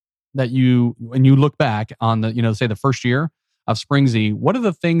lessons that when you look back on the, say the first year of Springsy, what are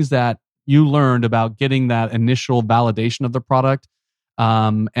the things that you learned about getting that initial validation of the product,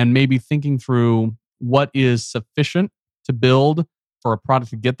 and maybe thinking through what is sufficient to build for a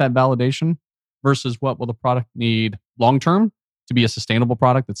product to get that validation versus what will the product need long-term to be a sustainable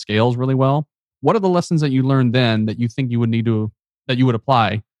product that scales really well? What are the lessons that you learned then that you think you would would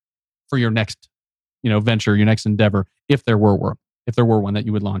apply for your next, venture, your next endeavor, if there were one that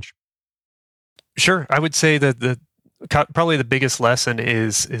you would launch? Sure. I would say that probably the biggest lesson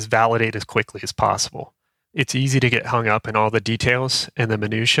is validate as quickly as possible. It's easy to get hung up in all the details and the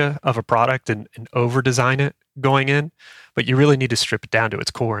minutia of a product and over-design it going in, but you really need to strip it down to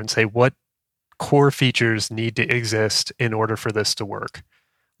its core and say what core features need to exist in order for this to work.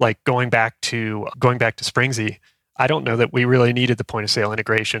 Like going back to Springsy, I don't know that we really needed the point of sale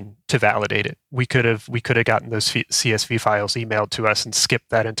integration to validate it. We could have gotten those CSV files emailed to us and skipped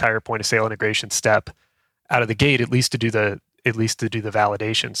that entire point of sale integration step out of the gate, at least to do the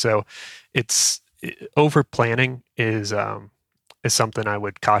validation. So over planning is something I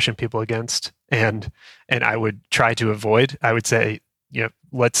would caution people against, and I would try to avoid. I would say,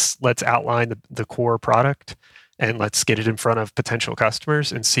 let's outline the core product and let's get it in front of potential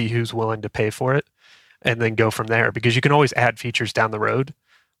customers and see who's willing to pay for it, and then go from there. Because you can always add features down the road,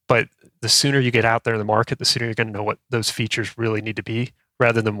 but the sooner you get out there in the market, the sooner you're going to know what those features really need to be,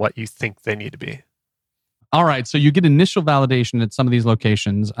 rather than what you think they need to be. All right, so you get initial validation at some of these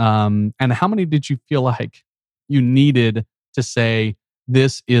locations, and how many did you feel like you needed to say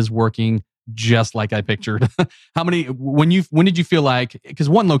this is working just like I pictured? How many? When did you feel like? Because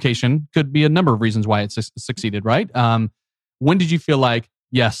one location could be a number of reasons why it succeeded, right? When did you feel like,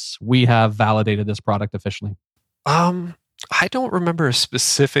 yes, we have validated this product officially? I don't remember a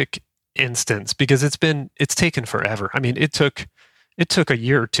specific instance because it's taken forever. I mean, it took a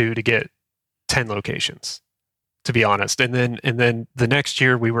year or two to get 10 locations, to be honest. And then the next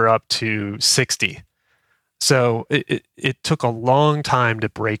year we were up to 60. So it took a long time to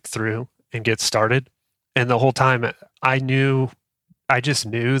break through and get started. And the whole time I just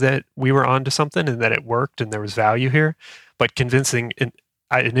knew that we were onto something and that it worked and there was value here. But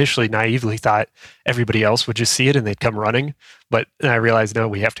I initially naively thought everybody else would just see it and they'd come running. But I realized, no,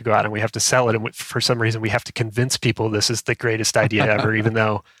 we have to go out and we have to sell it. And for some reason, we have to convince people this is the greatest idea ever, even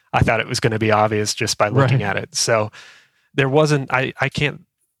though I thought it was going to be obvious just by looking at it. So there wasn't, I can't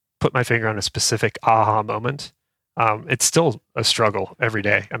put my finger on a specific aha moment. It's still a struggle every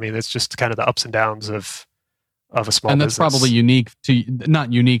day. I mean, it's just kind of the ups and downs of a small business. And that's probably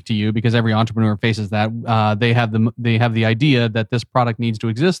not unique to you, because every entrepreneur faces that. They have the idea that this product needs to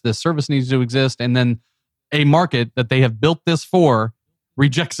exist, this service needs to exist, and then a market that they have built this for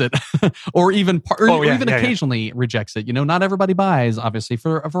rejects it, or even occasionally rejects it. Not everybody buys, obviously,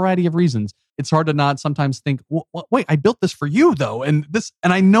 for a variety of reasons. It's hard to not sometimes think, well, wait, I built this for you though, and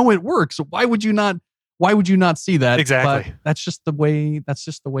I know it works. So why would you not see that? Exactly. But that's just the way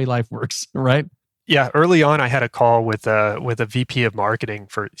life works, right? Yeah, early on, I had a call with a VP of marketing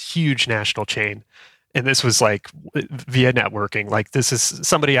for a huge national chain, and this was like via networking. Like this is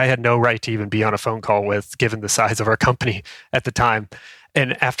somebody I had no right to even be on a phone call with, given the size of our company at the time.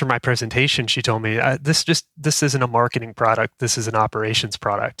 And after my presentation, she told me, this isn't a marketing product. This is an operations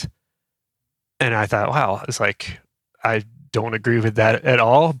product." And I thought, wow, it's like I don't agree with that at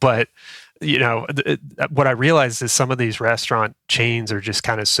all, but what I realized is some of these restaurant chains are just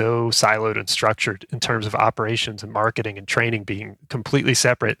kind of so siloed and structured in terms of operations and marketing and training being completely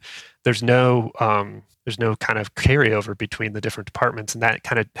separate. There's no kind of carryover between the different departments, and that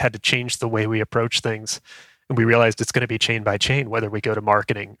kind of had to change the way we approach things. And we realized it's going to be chain by chain, whether we go to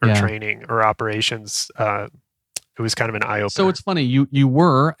marketing or training or operations. It was kind of an eye opener. So it's funny, you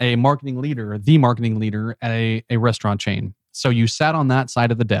were the marketing leader at a restaurant chain. So you sat on that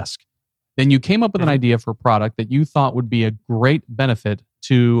side of the desk. Then you came up with an idea for a product that you thought would be a great benefit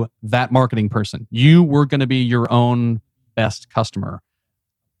to that marketing person. You were going to be your own best customer.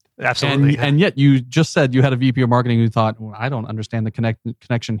 Absolutely. And yet you just said you had a VP of marketing who thought, well, I don't understand the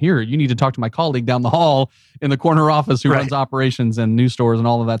connection here. You need to talk to my colleague down the hall in the corner office who runs operations and new stores and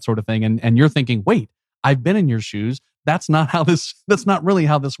all of that sort of thing. And you're thinking, wait, I've been in your shoes. That's not really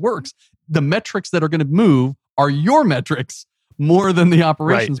how this works. The metrics that are going to move are your metrics more than the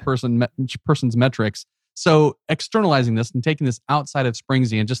operations person's metrics. So externalizing this and taking this outside of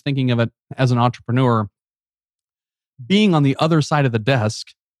Springsy and just thinking of it as an entrepreneur, being on the other side of the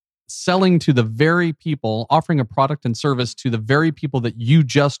desk, selling to the very people, offering a product and service to the very people that you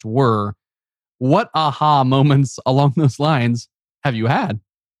just were, what aha moments along those lines have you had?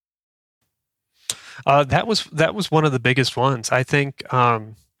 That was one of the biggest ones. I think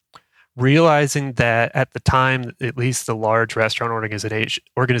realizing that at the time, at least the large restaurant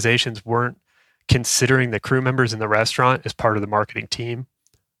organizations weren't considering the crew members in the restaurant as part of the marketing team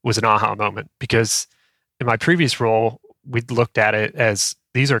was an aha moment. Because in my previous role, we'd looked at it as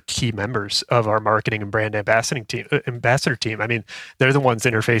these are key members of our marketing and brand ambassador team. I mean, they're the ones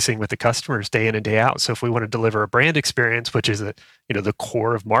interfacing with the customers day in and day out. So if we want to deliver a brand experience, which is the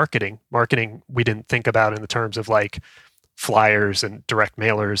core of marketing we didn't think about in the terms of like flyers and direct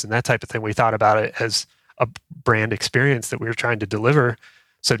mailers and that type of thing. We thought about it as a brand experience that we were trying to deliver.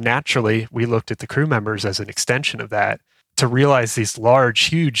 So naturally, we looked at the crew members as an extension of that. To realize these large,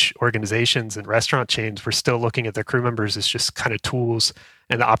 huge organizations and restaurant chains were still looking at their crew members as just kind of tools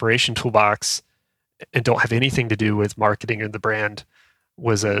in the operation toolbox and don't have anything to do with marketing or the brand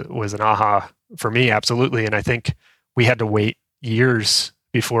was an aha for me, absolutely. And I think we had to wait years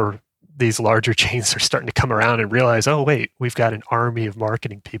before these larger chains are starting to come around and realize, oh, wait, we've got an army of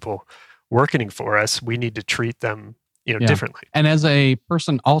marketing people working for us. We need to treat them differently. And as a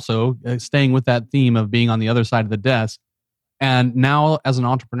person also staying with that theme of being on the other side of the desk, and now as an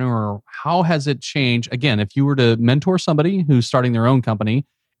entrepreneur, how has it changed? Again, if you were to mentor somebody who's starting their own company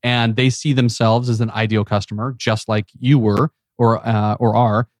and they see themselves as an ideal customer, just like you were or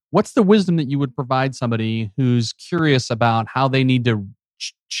are, what's the wisdom that you would provide somebody who's curious about how they need to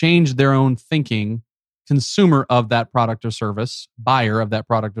change their own thinking, consumer of that product or service, buyer of that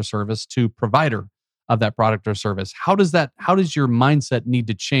product or service, to provider of that product or service? How does your mindset need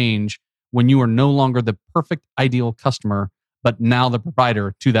to change when you are no longer the perfect ideal customer, but now the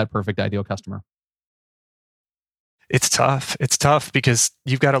provider to that perfect ideal customer? It's tough. It's tough because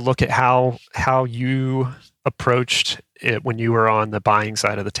you've got to look at how you approached it when you were on the buying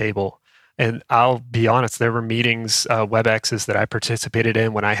side of the table. And I'll be honest, there were meetings, WebExes that I participated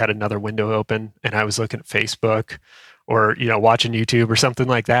in when I had another window open and I was looking at Facebook or watching YouTube or something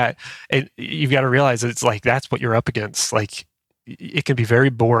like that. And you've got to realize that it's like that's what you're up against. Like it can be very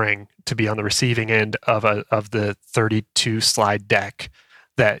boring to be on the receiving end of the 32 slide deck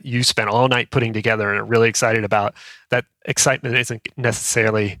that you spent all night putting together and are really excited about. That excitement isn't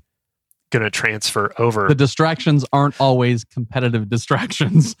necessarily going to transfer over. The distractions aren't always competitive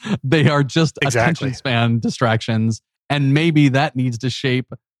distractions. They are just attention span distractions. And maybe that needs to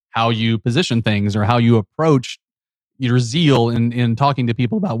shape how you position things or how you approach your zeal in talking to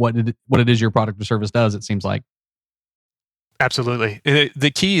people about what it is your product or service does, it seems like. Absolutely.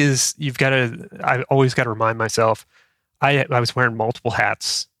 The key is I've always got to remind myself, I was wearing multiple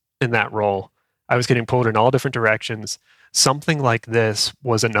hats in that role. I was getting pulled in all different directions. Something like this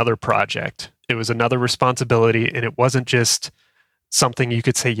was another project. It was another responsibility, and it wasn't just something you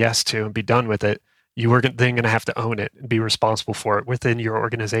could say yes to and be done with it. You were then going to have to own it and be responsible for it within your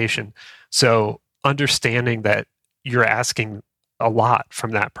organization. So understanding that you're asking a lot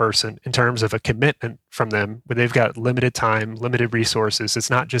from that person in terms of a commitment from them, where they've got limited time, limited resources. It's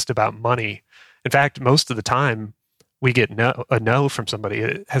not just about money. In fact, most of the time, we get a no from somebody,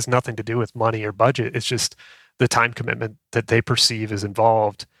 it has nothing to do with money or budget. It's just the time commitment that they perceive is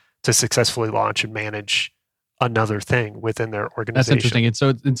involved to successfully launch and manage another thing within their organization. That's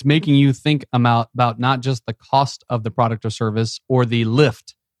interesting. It's making you think about not just the cost of the product or service or the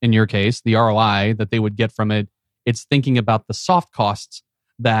lift, in your case, the ROI that they would get from it. It's thinking about the soft costs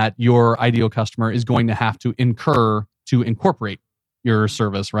that your ideal customer is going to have to incur to incorporate your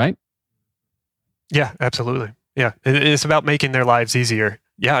service, right? Yeah, absolutely. Yeah, it's about making their lives easier.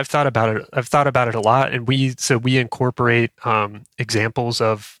 Yeah, I've thought about it a lot, and we incorporate examples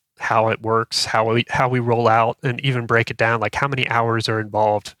of how it works, how we roll out, and even break it down, like how many hours are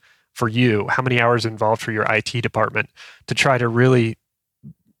involved for you, how many hours are involved for your IT department, to try to really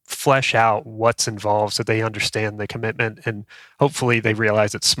flesh out what's involved so they understand the commitment, and hopefully they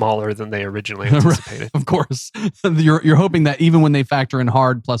realize it's smaller than they originally anticipated. Of course. You're hoping that even when they factor in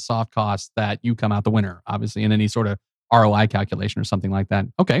hard plus soft costs, that you come out the winner, obviously, in any sort of ROI calculation or something like that.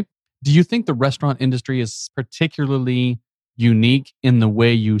 Okay. Do you think the restaurant industry is particularly unique in the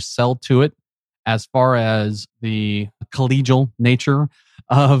way you sell to it, as far as the collegial nature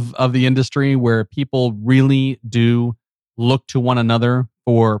of the industry, where people really do look to one another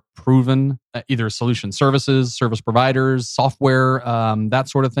for proven either solution services, service providers, software, that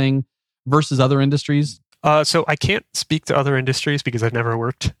sort of thing, versus other industries? So I can't speak to other industries because I've never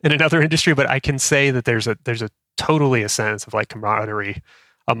worked in another industry, but I can say that there's a totally a sense of like camaraderie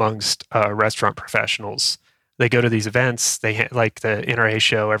amongst restaurant professionals. They go to these events. They like the NRA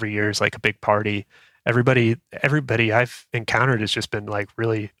show every year is like a big party. Everybody I've encountered has just been like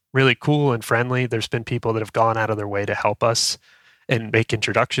really, really cool and friendly. There's been people that have gone out of their way to help us and make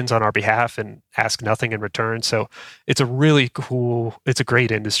introductions on our behalf and ask nothing in return. So it's a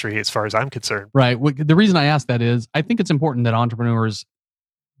great industry as far as I'm concerned. Right. The reason I ask that is I think it's important that entrepreneurs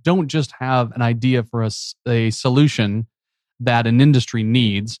don't just have an idea for a solution that an industry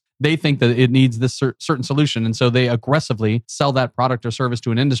needs. They think that it needs this certain solution. And so they aggressively sell that product or service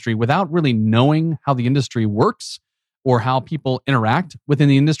to an industry without really knowing how the industry works or how people interact within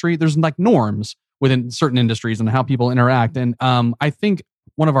the industry. There's like norms within certain industries and how people interact. And I think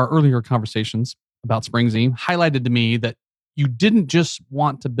one of our earlier conversations about Springsy highlighted to me that you didn't just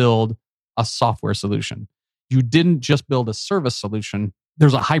want to build a software solution. You didn't just build a service solution.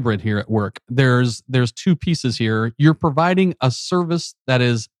 There's a hybrid here at work. There's two pieces here. You're providing a service that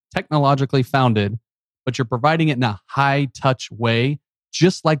is technologically founded, but you're providing it in a high touch way,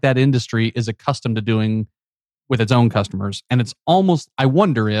 just like that industry is accustomed to doing with its own customers. And it's almost, I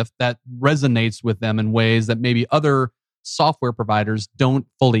wonder if that resonates with them in ways that maybe other software providers don't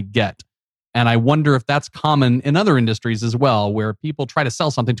fully get. And I wonder if that's common in other industries as well, where people try to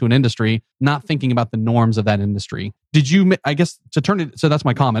sell something to an industry, not thinking about the norms of that industry. I guess to turn it, so that's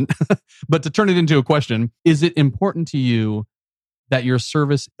my comment, but to turn it into a question, is it important to you that your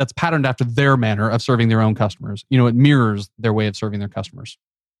service that's patterned after their manner of serving their own customers, it mirrors their way of serving their customers?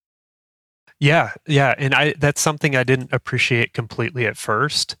 Yeah. And that's something I didn't appreciate completely at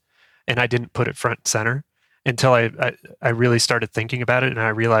first. And I didn't put it front and center until I really started thinking about it. And I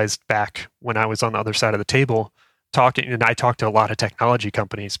realized back when I was on the other side of the table talking, and I talked to a lot of technology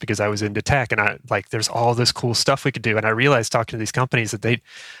companies because I was into tech, and there's all this cool stuff we could do. And I realized talking to these companies that they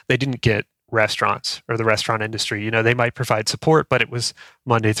didn't get restaurants or the restaurant industry. They might provide support, but it was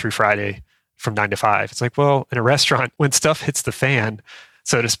Monday through Friday from 9 to 5. It's like, well, in a restaurant, when stuff hits the fan,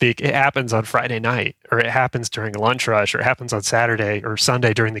 so to speak, it happens on Friday night, or it happens during a lunch rush, or it happens on Saturday or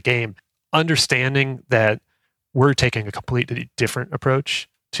Sunday during the game. Understanding that we're taking a completely different approach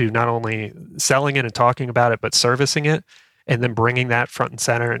to not only selling it and talking about it, but servicing it, and then bringing that front and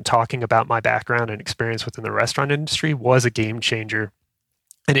center and talking about my background and experience within the restaurant industry was a game changer.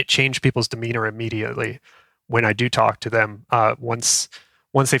 And it changed people's demeanor immediately when I do talk to them. Once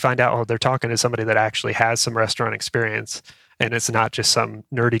they find out, they're talking to somebody that actually has some restaurant experience, and it's not just some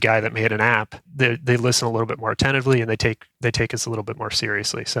nerdy guy that made an app. They listen a little bit more attentively, and they take us a little bit more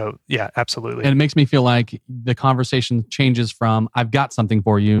seriously. So yeah, absolutely. And it makes me feel like the conversation changes from "I've got something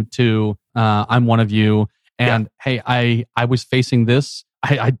for you" to "I'm one of you," and "Hey, I was facing this.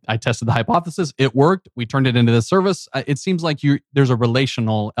 I tested the hypothesis. It worked. We turned it into this service." It seems like there's a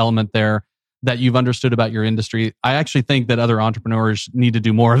relational element there that you've understood about your industry. I actually think that other entrepreneurs need to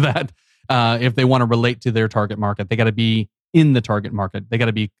do more of that if they want to relate to their target market. They got to be in the target market. They got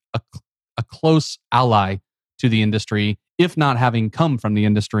to be a close ally to the industry, if not having come from the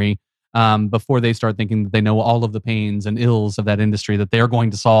industry, before they start thinking that they know all of the pains and ills of that industry that they're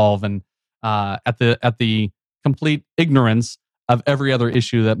going to solve, and at the complete ignorance of every other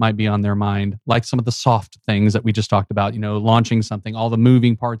issue that might be on their mind, like some of the soft things that we just talked about, launching something, all the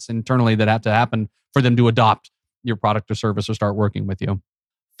moving parts internally that have to happen for them to adopt your product or service or start working with you.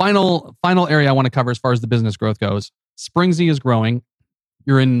 Final area I want to cover as far as the business growth goes. Springsy is growing.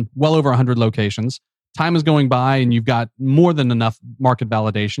 You're in well over 100 locations. Time is going by and you've got more than enough market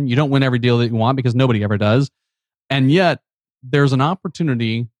validation. You don't win every deal that you want because nobody ever does. And yet there's an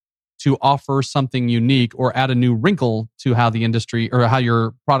opportunity to offer something unique or add a new wrinkle to how the industry or how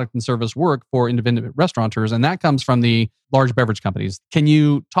your product and service work for independent restaurateurs. And that comes from the large beverage companies. Can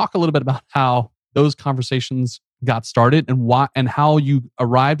you talk a little bit about how those conversations got started and why and how you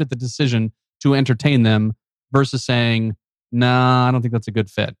arrived at the decision to entertain them versus saying, nah, I don't think that's a good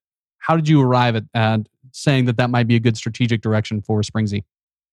fit? How did you arrive at saying that might be a good strategic direction for Springsy?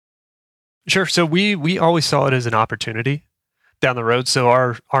 Sure. So we always saw it as an opportunity down the road. So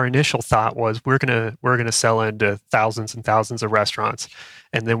our initial thought was we're gonna sell into thousands and thousands of restaurants,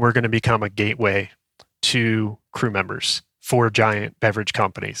 and then we're gonna become a gateway to crew members for giant beverage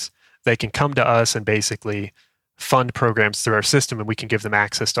companies. They can come to us and basically fund programs through our system, and we can give them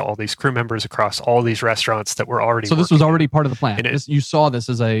access to all these crew members across all these restaurants that we're already. So this was already part of the plan. You saw this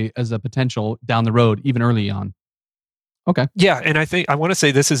as a potential down the road, even early on. Okay. Yeah, and I want to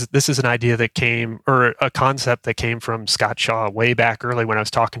say this is an idea that came, or a concept that came from Scott Shaw way back early when I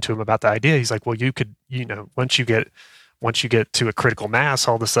was talking to him about the idea. He's like, well, you could, once you get to a critical mass,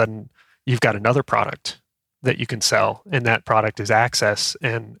 all of a sudden you've got another product that you can sell, and that product is access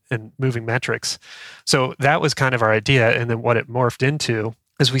and moving metrics. So that was kind of our idea, and then what it morphed into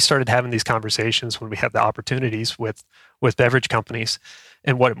is we started having these conversations when we had the opportunities with beverage companies,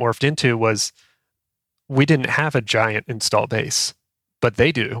 and what it morphed into was we didn't have a giant install base, but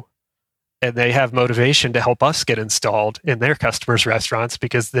they do, and they have motivation to help us get installed in their customers' restaurants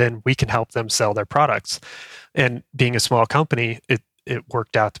because then we can help them sell their products. And being a small company, it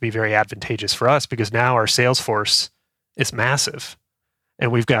worked out to be very advantageous for us because now our sales force is massive, and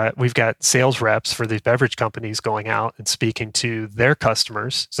we've got sales reps for these beverage companies going out and speaking to their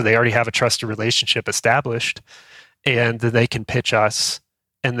customers, so they already have a trusted relationship established, and then they can pitch us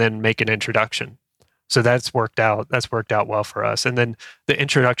and then make an introduction. So that's worked out well for us. And then the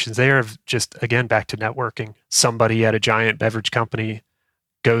introductions there have just, again, back to networking. Somebody at a giant beverage company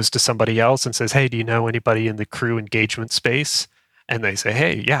goes to somebody else and says, hey, do you know anybody in the crew engagement space? And they say,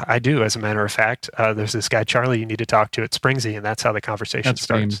 hey, yeah, I do. As a matter of fact, there's this guy, Charlie, you need to talk to at Springsy. And that's how the conversation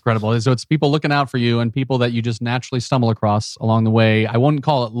starts. That's incredible. So it's people looking out for you and people that you just naturally stumble across along the way. I wouldn't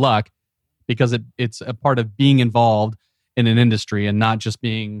call it luck because it's a part of being involved in an industry and not just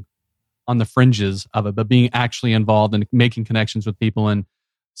being on the fringes of it, but being actually involved and making connections with people and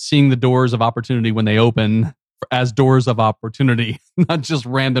seeing the doors of opportunity when they open as doors of opportunity, not just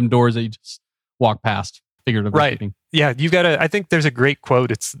random doors that you just walk past, figuratively speaking. Yeah, you've got to, I think there's a great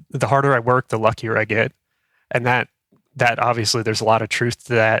quote. It's the harder I work, the luckier I get. And that obviously there's a lot of truth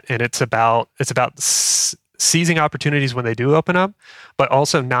to that. And it's about seizing opportunities when they do open up, but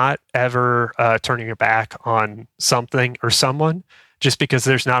also not ever turning your back on something or someone just because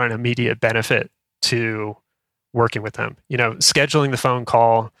there's not an immediate benefit to working with them. Scheduling the phone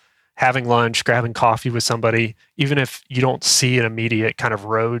call, having lunch, grabbing coffee with somebody, even if you don't see an immediate kind of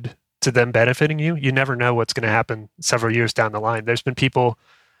road to them benefiting you, you never know what's going to happen several years down the line. There's been people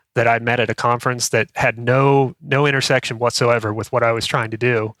that I met at a conference that had no intersection whatsoever with what I was trying to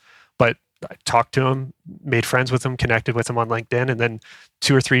do, but I talked to them, made friends with them, connected with them on LinkedIn, and then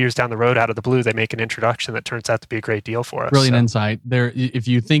 2 or 3 years down the road, out of the blue, they make an introduction that turns out to be a great deal for us. Brilliant insight. There, if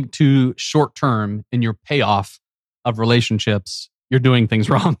you think too short term in your payoff of relationships, you're doing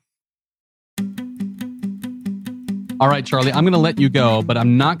things wrong. All right, Charlie, I'm going to let you go, but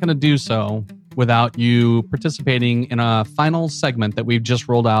I'm not going to do so without you participating in a final segment that we've just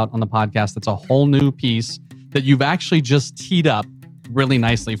rolled out on the podcast. That's a whole new piece that you've actually just teed up really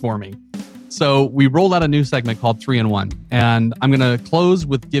nicely for me. So we rolled out a new segment called 3-in-1, and I'm going to close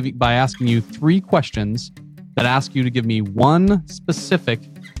by asking you 3 questions that ask you to give me one specific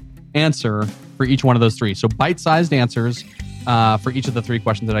answer for each one of those 3. So bite-sized answers for each of the 3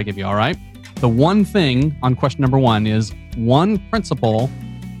 questions that I give you, all right? The one thing on question number 1 is one principle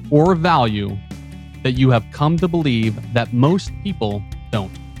or value that you have come to believe that most people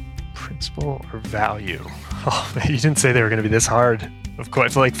don't. Principle or value? Oh, you didn't say they were going to be this hard. Of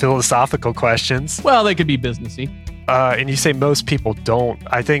course, like philosophical questions. Well, they could be businessy. And you say most people don't.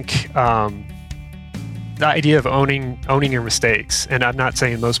 I think the idea of owning your mistakes, and I'm not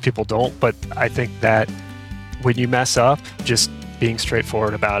saying most people don't, but I think that when you mess up, just being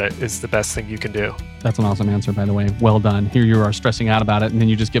straightforward about it is the best thing you can do. That's an awesome answer, by the way. Well done. Here you are stressing out about it, and then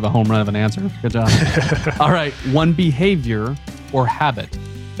you just give a home run of an answer. Good job. All right. One behavior or habit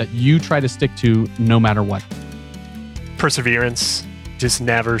that you try to stick to no matter what. Perseverance.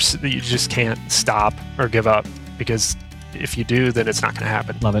 You just can't stop or give up. because if you do, then it's not going to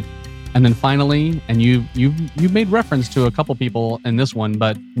happen. Love it. And then finally, and you made reference to a couple people in this one,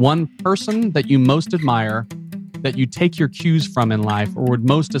 but one person that you most admire, that you take your cues from in life, or would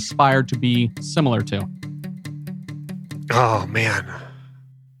most aspire to be similar to? Oh, man.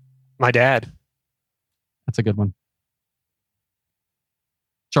 My dad. That's a good one.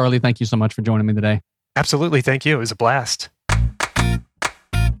 Charlie, thank you so much for joining me today. Absolutely. Thank you. It was a blast.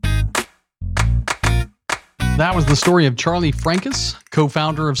 That was the story of Charlie Frankus,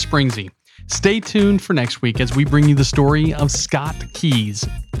 co-founder of Springsy. Stay tuned for next week as we bring you the story of Scott Keys,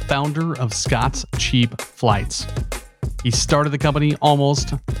 founder of Scott's Cheap Flights. He started the company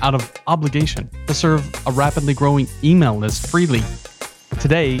almost out of obligation to serve a rapidly growing email list freely.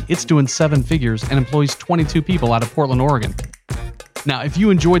 Today, it's doing 7 figures and employs 22 people out of Portland, Oregon. Now, if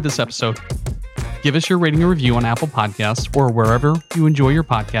you enjoyed this episode, give us your rating and review on Apple Podcasts or wherever you enjoy your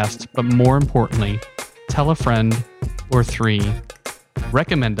podcasts, but more importantly, tell a friend or 3,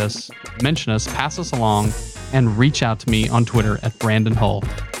 recommend us, mention us, pass us along, and reach out to me on Twitter at Brandon Hull.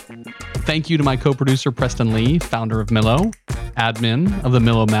 Thank you to my co-producer, Preston Lee, founder of Millo, admin of the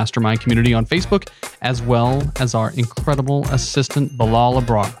Millo Mastermind community on Facebook, as well as our incredible assistant, Bilal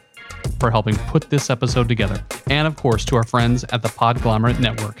Abrar, for helping put this episode together. And of course, to our friends at the Podglomerate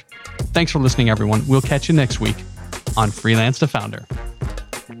Network. Thanks for listening, everyone. We'll catch you next week on Freelance to Founder.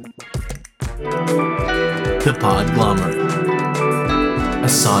 The Podglomerate, a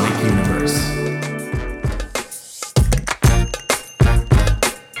sonic universe.